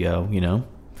studio, you know,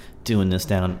 doing this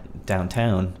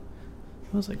downtown.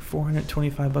 It was like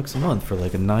 $425 a month for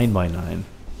like a 9x9.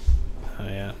 Oh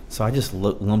yeah. So I just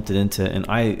lumped it into, and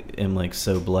I am like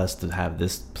so blessed to have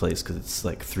this place because it's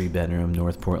like 3-bedroom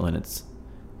North Portland. It's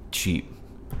cheap.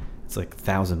 It's like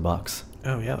 $1,000.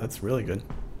 Oh yeah, that's really good.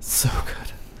 So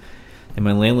good. And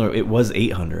my landlord, it was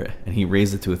 $800, and he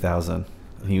raised it to $1,000.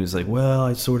 And he was like, "Well,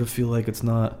 I sort of feel like it's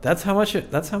not." That's how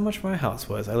much my house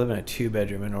was. I live in a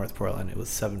 2-bedroom in North Portland. It was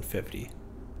 $750.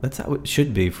 That's how it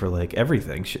should be for like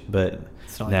everything. But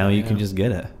It's not now like you that, can yeah. just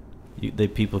get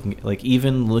it. People can, like,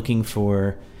 even looking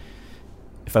for.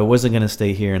 If I wasn't gonna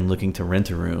stay here and looking to rent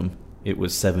a room, it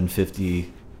was $750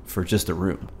 for just a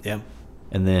room. Yeah.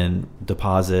 And then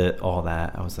deposit, all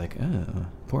that. I was like, oh,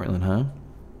 Portland, huh?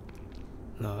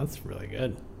 No, that's really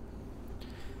good.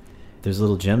 There's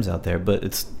little gems out there, but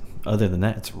it's other than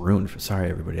that, it's ruined. Sorry,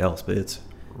 everybody else, but it's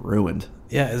ruined.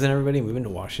 Yeah, isn't everybody moving to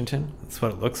Washington? That's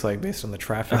what it looks like based on the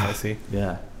traffic I see.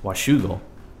 Yeah, Washougal.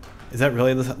 Is that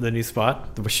really the new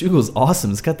spot? The Washougal's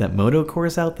awesome. It's got that moto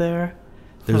course out there.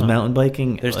 There's mountain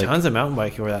biking. There's tons of mountain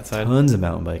biking over that side. Tons of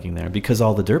mountain biking there because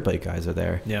all the dirt bike guys are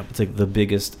there. Yeah. It's like the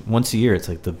biggest, once a year, it's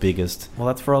like the biggest. Well,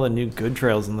 that's where all the new good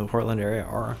trails in the Portland area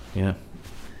are. Yeah.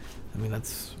 I mean, other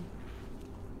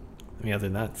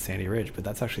than that, Sandy Ridge, but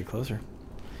that's actually closer.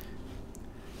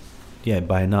 Yeah,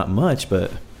 by not much,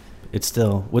 but it's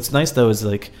still. What's nice, though, is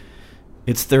like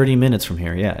it's 30 minutes from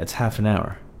here. Yeah, it's half an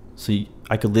hour. So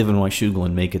I could live in Washougal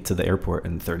and make it to the airport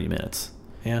in 30 minutes.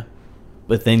 Yeah.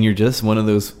 But then you're just one of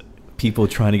those people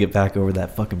trying to get back over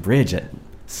that fucking bridge at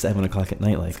 7 o'clock at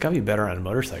night. Like, it's got to be better on a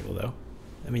motorcycle, though.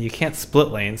 I mean, you can't split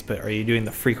lanes, but are you doing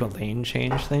the frequent lane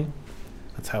change thing?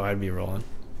 That's how I'd be rolling.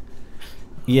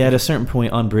 Yeah, at a certain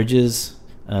point on bridges,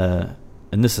 and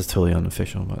this is totally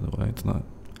unofficial, by the way. It's not.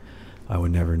 I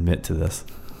would never admit to this.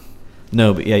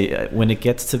 No, but yeah, when it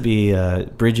gets to be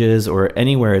bridges or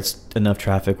anywhere it's enough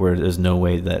traffic where there's no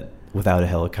way that without a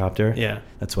helicopter. Yeah.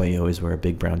 That's why you always wear a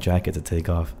big brown jacket to take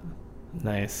off.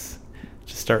 Nice.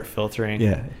 Just start filtering.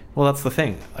 Yeah. Well, that's the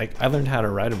thing. Like, I learned how to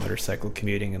ride a motorcycle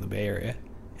commuting in the Bay Area.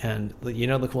 And you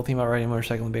know the cool thing about riding a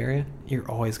motorcycle in the Bay Area? You're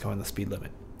always going the speed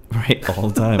limit. Right, all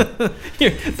the time.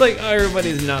 It's like, oh,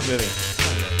 everybody's not moving.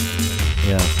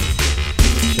 Yeah.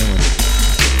 Chilling.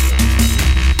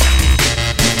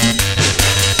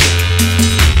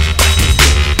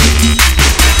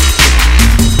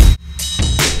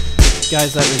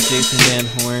 Guys, that was Jason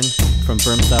VanHorn from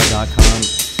bermstyle.com.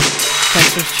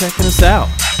 Thanks for checking us out.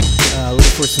 Look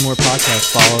for some more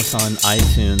podcasts. Follow us on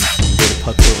iTunes and go to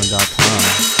puckfortland.com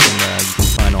and you can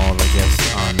find all of our guests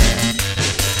on there.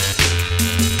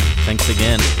 Thanks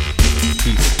again.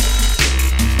 Peace.